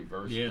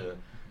 Yeah.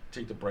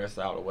 Take the breast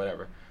out or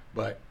whatever.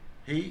 But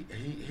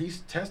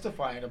he's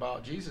testifying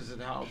about Jesus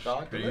and how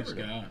God delivered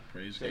him.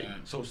 Praise See, God.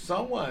 so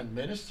someone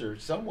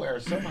ministered somewhere,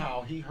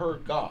 somehow he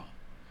heard God.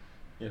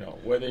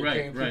 Whether it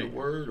came through the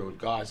word or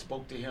God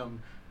spoke to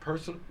him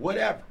personally,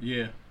 whatever.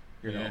 Yeah.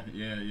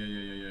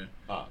 Yeah.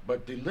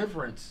 But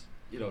deliverance,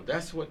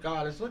 that's what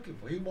God is looking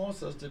for. He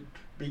wants us to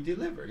be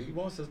delivered. He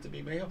wants us to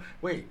be made whole.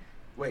 Wait.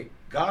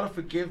 God will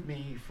forgive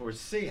me for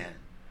sin,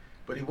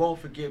 but he won't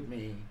forgive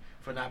me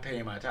for not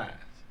paying my tithes.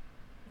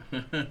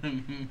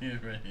 Yeah,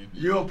 right.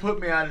 You don't put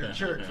me out of the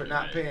church for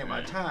not Right, paying my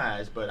right.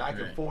 tithes, but I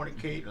can Right.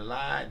 fornicate and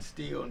lie and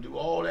steal and do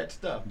all that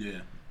stuff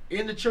Yeah.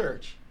 in the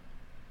church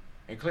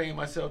and claim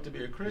myself to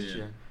be a Christian.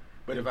 Yeah.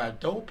 But if I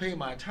don't pay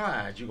my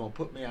tithes, you're going to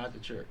put me out of the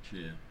church.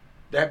 Yeah.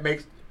 That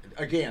makes,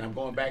 again, I'm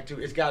going back to,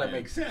 it's got to Yeah.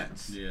 make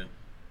sense. Yeah.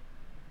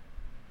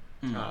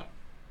 Mm.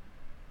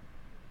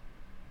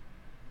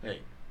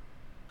 Hey,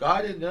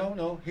 God didn't,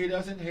 no, he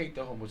doesn't hate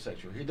the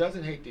homosexual. He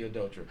doesn't hate the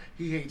adulterer.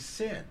 He hates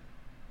sin.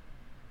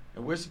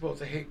 And we're supposed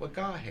to hate what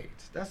God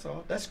hates. That's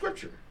all. That's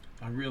scripture.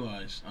 I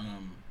realized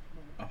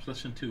I was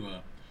listening to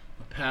a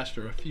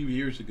pastor a few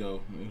years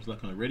ago. It was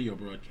like on a radio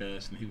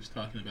broadcast, and he was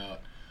talking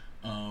about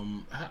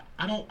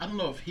I don't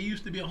know if he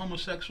used to be a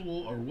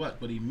homosexual or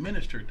what, but he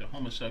ministered to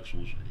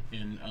homosexuals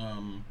in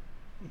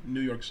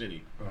New York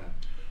City. Right.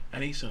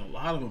 And he said a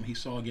lot of them he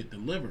saw get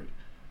delivered.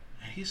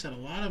 And he said a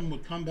lot of them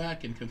would come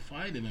back and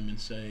confide in him and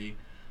say,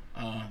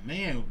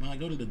 man, when I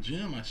go to the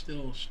gym, I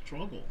still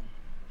struggle.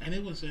 And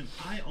it was an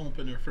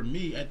eye-opener for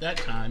me at that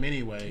time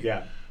anyway.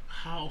 Yeah.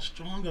 How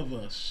strong of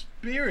a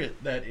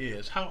spirit that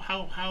is.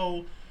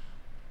 How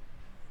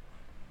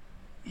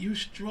you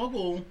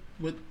struggle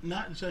with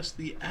not just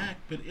the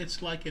act, but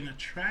it's like an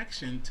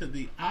attraction to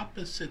the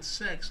opposite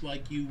sex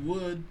like you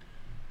would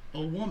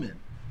a woman.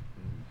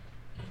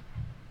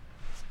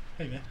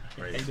 Hey man,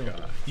 how you doing?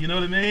 You know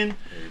what I mean? Amen.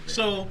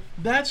 So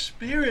that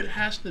spirit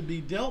has to be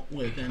dealt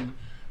with,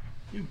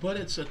 but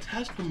it's a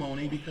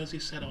testimony because he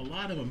said a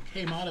lot of them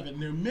came out of it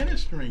and they're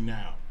ministering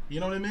now. You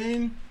know what I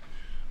mean?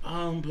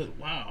 But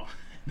wow,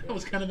 that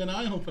was kind of an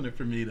eye opener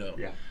for me though.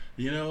 Yeah.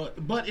 You know,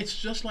 but it's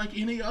just like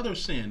any other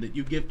sin that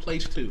you give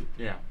place to.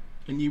 Yeah.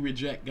 And you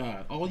reject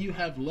God. All you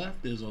have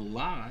left is a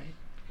lie.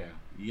 Yeah.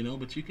 You know,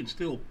 but you can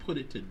still put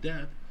it to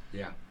death.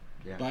 Yeah.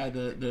 Yeah.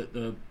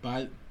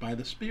 By by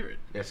the Spirit.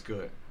 That's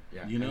good.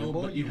 Yeah. You know,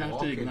 but you have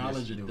walk to in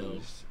acknowledge this it though.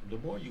 news, the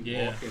more you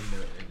Yeah. walk in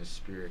the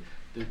Spirit,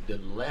 the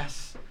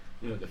less,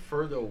 the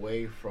further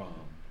away from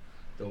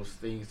those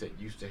things that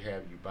used to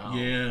have you bound.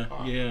 Yeah,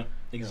 are. yeah,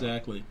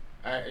 exactly.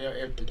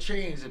 If the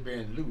chains have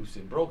been loose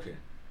and broken,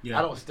 Yeah.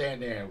 I don't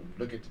stand there and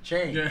look at the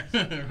chains. Yeah,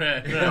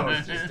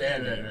 right. Just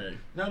stand there. Right.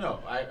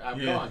 No, I'm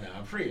Yeah. gone now.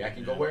 I'm free. I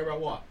can go Yeah. wherever I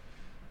want.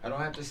 I don't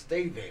have to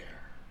stay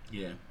there.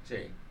 Yeah,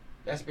 See,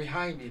 that's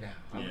behind me now.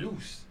 I'm Yeah.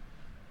 loose.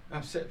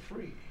 I'm set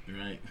free.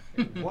 right.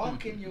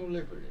 Walk in your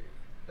liberty.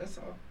 That's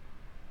all.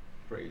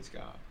 Praise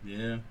God. Yeah.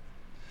 You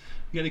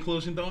got any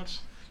closing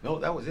thoughts? No,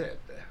 that was it.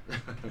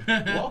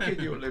 Walk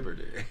in your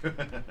liberty.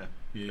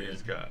 Yeah.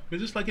 Praise God. But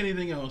just like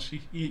anything else,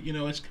 you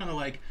know, it's kind of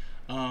like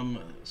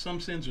some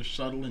sins are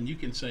subtle, and you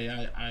can say,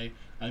 I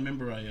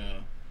remember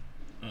a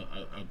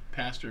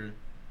pastor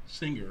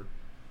singer.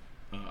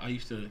 I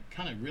used to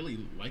kind of really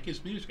like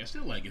his music. I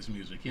still like his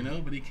music, you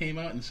know. But he came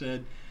out and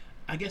said,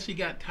 I guess he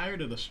got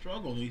tired of the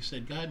struggle, and he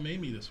said, God made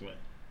me this way.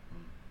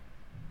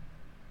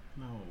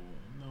 No,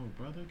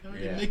 brother, God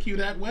didn't make you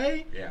that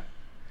way. Yeah.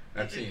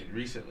 I've seen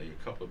recently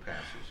a couple of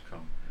pastors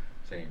come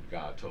saying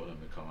God told them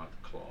to come out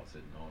the closet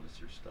and all this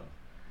sort of stuff.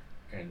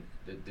 And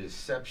the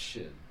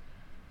deception,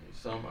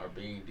 some are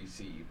being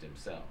deceived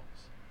themselves.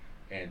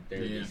 And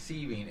they're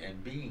deceiving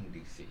and being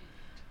deceived.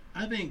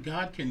 I think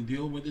God can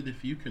deal with it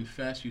if you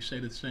confess, you say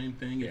the same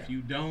thing. Yeah. If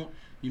you don't,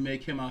 you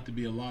make him out to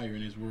be a liar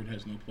and his word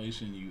has no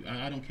place in you.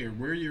 I don't care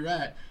where you're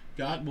at,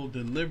 God will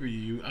deliver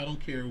you. I don't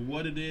care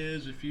what it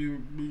is, if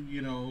you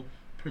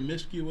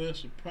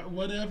promiscuous, or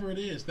whatever it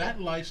is.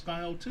 That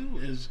lifestyle too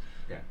is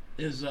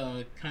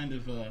kind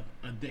of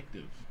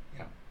addictive.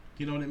 Yeah.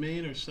 You know what I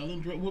mean? Or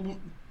selling drugs,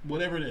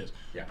 whatever it is.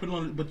 Yeah. Put it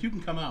on, but you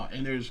can come out,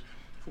 and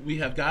we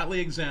have godly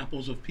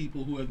examples of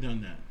people who have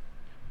done that.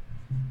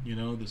 You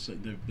know,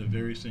 the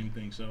very same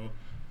thing. So,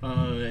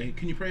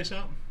 can you pray us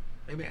out?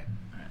 Amen.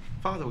 All right.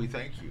 Father, we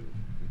thank you.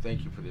 We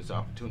thank you for this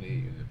opportunity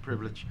and the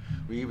privilege.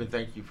 We even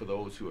thank you for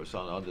those who are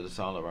under the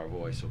sound of our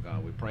voice, oh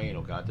God. We're praying,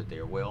 oh God, that they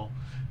are well,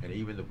 and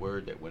even the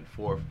word that went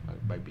forth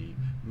might be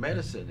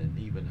medicine and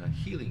even a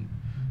healing,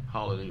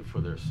 hallelujah, for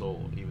their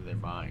soul, even their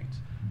minds.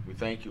 We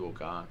thank you, oh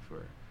God,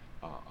 for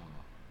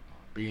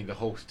being the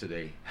host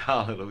today,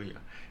 hallelujah,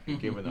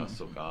 and giving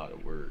us, oh God, a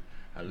word.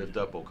 I lift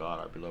up, oh God,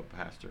 our beloved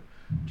Pastor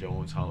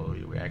Jones,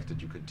 hallelujah. We ask that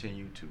you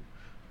continue to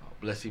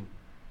bless him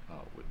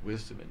with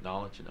wisdom and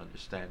knowledge and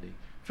understanding.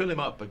 Fill him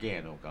up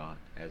again, oh God,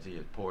 as he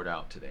has poured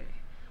out today.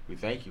 We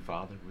thank you,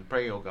 Father. We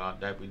pray, oh God,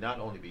 that we not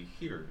only be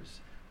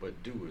hearers,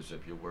 but doers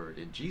of your word.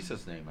 In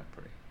Jesus' name I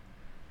pray.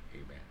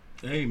 Amen.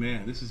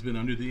 Amen. This has been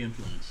Under the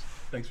Influence.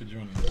 Thanks for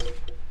joining us.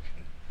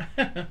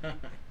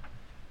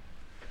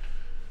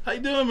 How you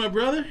doing, my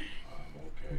brother?